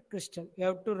piezoelectric crystal. You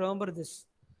have to remember this.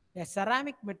 A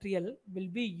ceramic material will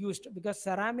be used because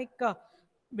ceramic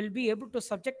will be able to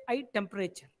subject high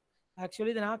temperature.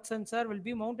 Actually, the knock sensor will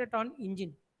be mounted on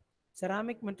engine.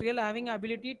 Ceramic material having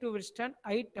ability to withstand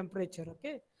high temperature.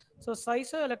 Okay, so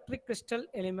piezoelectric crystal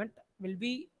element will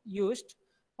be used.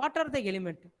 What are the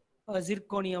element?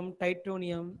 Zirconium,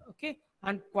 titanium, okay,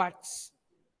 and quartz.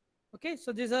 Okay,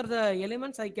 so these are the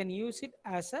elements I can use it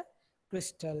as a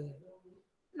crystal.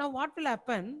 Now what will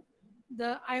happen?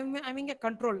 I'm having a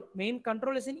control. Main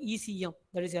control is in ECM,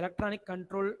 that is electronic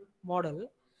control model.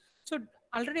 So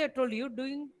already I told you,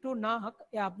 doing to knock,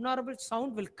 a abnormal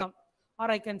sound will come,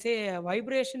 or I can say a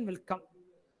vibration will come.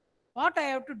 What I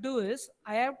have to do is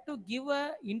I have to give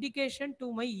a indication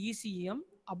to my ECM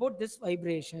about this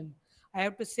vibration. I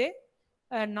have to say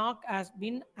a knock has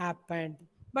been happened,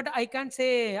 but I can't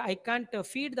say, I can't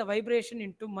feed the vibration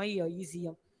into my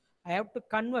ECM. I have to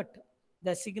convert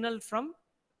the signal from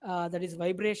that is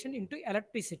vibration into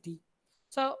electricity.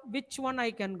 So which one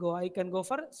I can go? I can go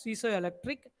for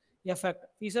piezoelectric effect.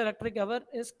 Piezoelectric effect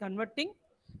is converting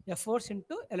a force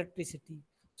into electricity.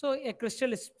 So a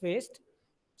crystal is placed,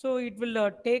 so it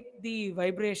will take the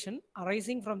vibration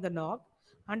arising from the knock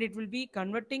and it will be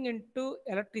converting into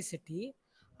electricity.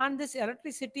 And this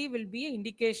electricity will be an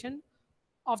indication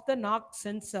of the knock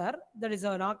sensor, that is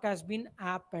a knock has been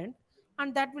happened,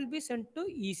 and that will be sent to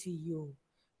ECU.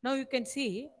 Now you can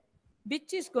see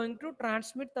which is going to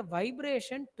transmit the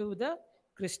vibration to the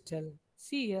crystal.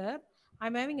 See here,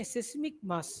 I'm having a seismic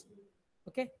mass.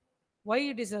 Okay, why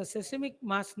it is a seismic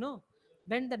mass? No,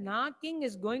 when the knocking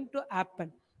is going to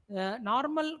happen,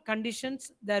 normal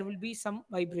conditions there will be some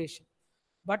vibration,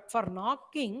 but for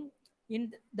knocking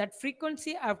in that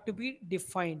frequency have to be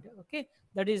defined. Okay,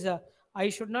 that is I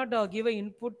should not give a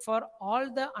input for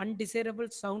all the undesirable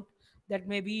sound that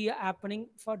may be happening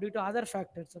for due to other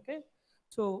factors. Okay,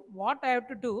 so what I have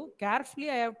to do carefully,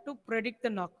 I have to predict the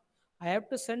knock. I have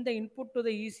to send the input to the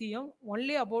ECM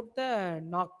only about the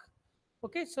knock.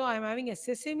 Okay, so I'm having a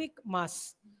seismic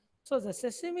mass. So the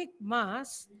seismic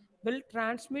mass will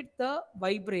transmit the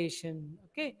vibration.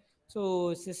 Okay,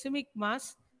 so seismic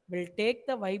mass will take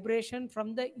the vibration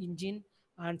from the engine,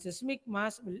 and seismic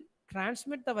mass will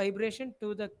transmit the vibration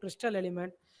to the crystal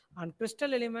element, and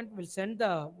crystal element will send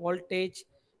the voltage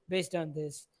based on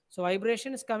this. So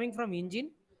vibration is coming from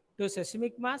engine to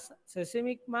seismic mass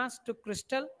to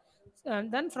crystal,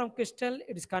 and then from crystal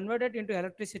it is converted into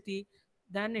electricity,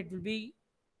 then it will be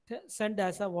sent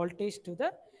as a voltage to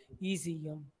the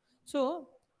ECM. So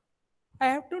I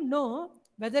have to know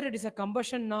whether it is a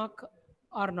combustion knock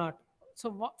or not.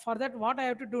 So for that, what I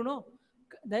have to do know,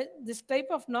 this type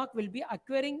of knock will be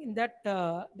occurring in that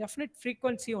definite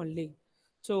frequency only.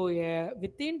 So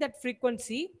within that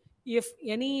frequency, if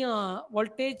any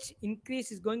voltage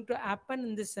increase is going to happen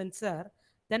in this sensor,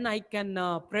 then I can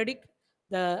predict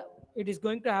the it is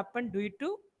going to happen due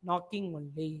to knocking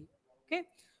only. Okay,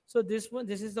 so this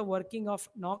is the working of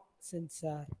knock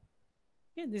sensor.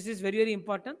 Okay, this is very very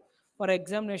important for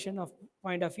examination of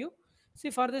point of view. See,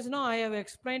 for this now I have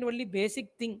explained only basic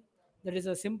thing. That is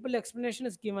a simple explanation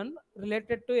is given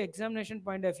related to examination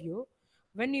point of view.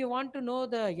 When you want to know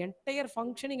the entire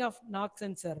functioning of knock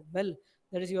sensor, well,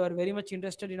 that is you are very much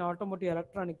interested in automotive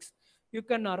electronics, you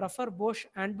can refer Bosch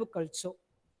handbook also.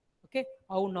 Okay,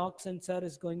 how knock sensor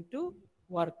is going to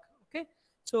work. Okay,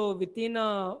 so within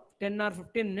 10 or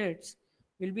 15 minutes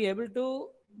we'll be able to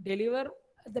deliver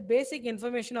the basic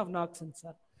information of knock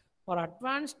sensor. For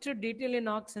advanced detail in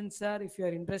knock sensor, if you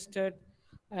are interested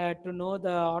to know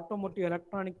the automotive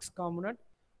electronics component,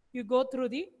 you go through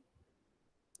the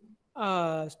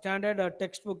standard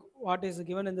textbook what is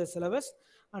given in the syllabus,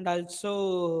 and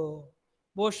also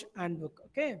Bosch handbook.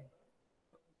 Okay,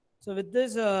 so with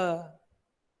this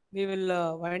we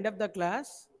will wind up the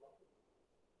class.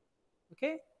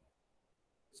 Okay,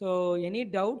 so any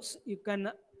doubts you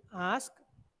can ask.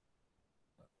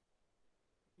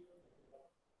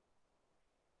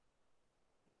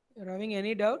 You're having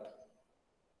any doubt?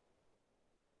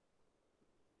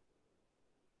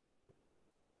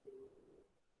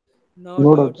 No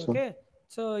No doubt. doubt, sir. Okay,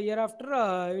 so hereafter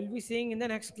we'll be seeing in the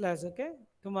next class. Okay,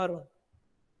 tomorrow.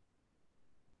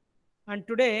 And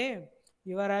today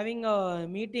you are having a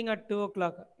meeting at 2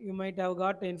 o'clock. You might have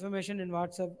got information in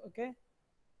WhatsApp. Okay,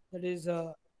 that is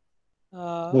uh,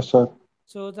 Yes, sir.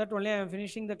 so that only I am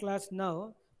finishing the class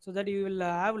now, so that you will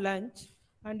have lunch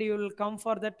and you will come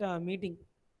for that meeting.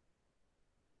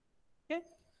 Okay,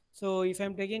 so if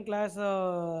I'm taking class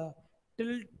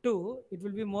till 2, it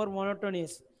will be more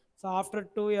monotonous. So after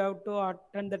 2 you have to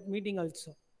attend that meeting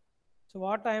also. So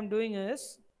what I am doing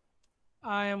is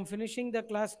I am finishing the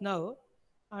class now,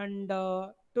 and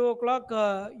 2 o'clock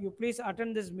you please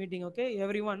attend this meeting. Okay,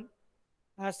 everyone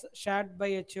as shared by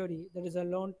HOD, that is a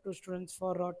loan to students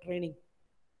for training.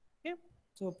 Okay,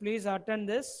 so please attend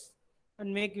this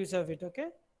and make use of it. Okay,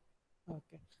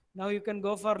 okay. Now you can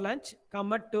go for lunch.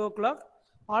 Come at 2 o'clock.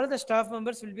 All the staff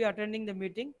members will be attending the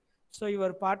meeting, so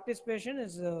your participation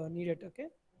is needed. Okay,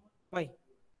 bye.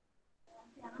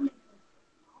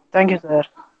 Thank you, sir.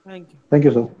 Thank you. Thank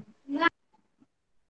you, sir.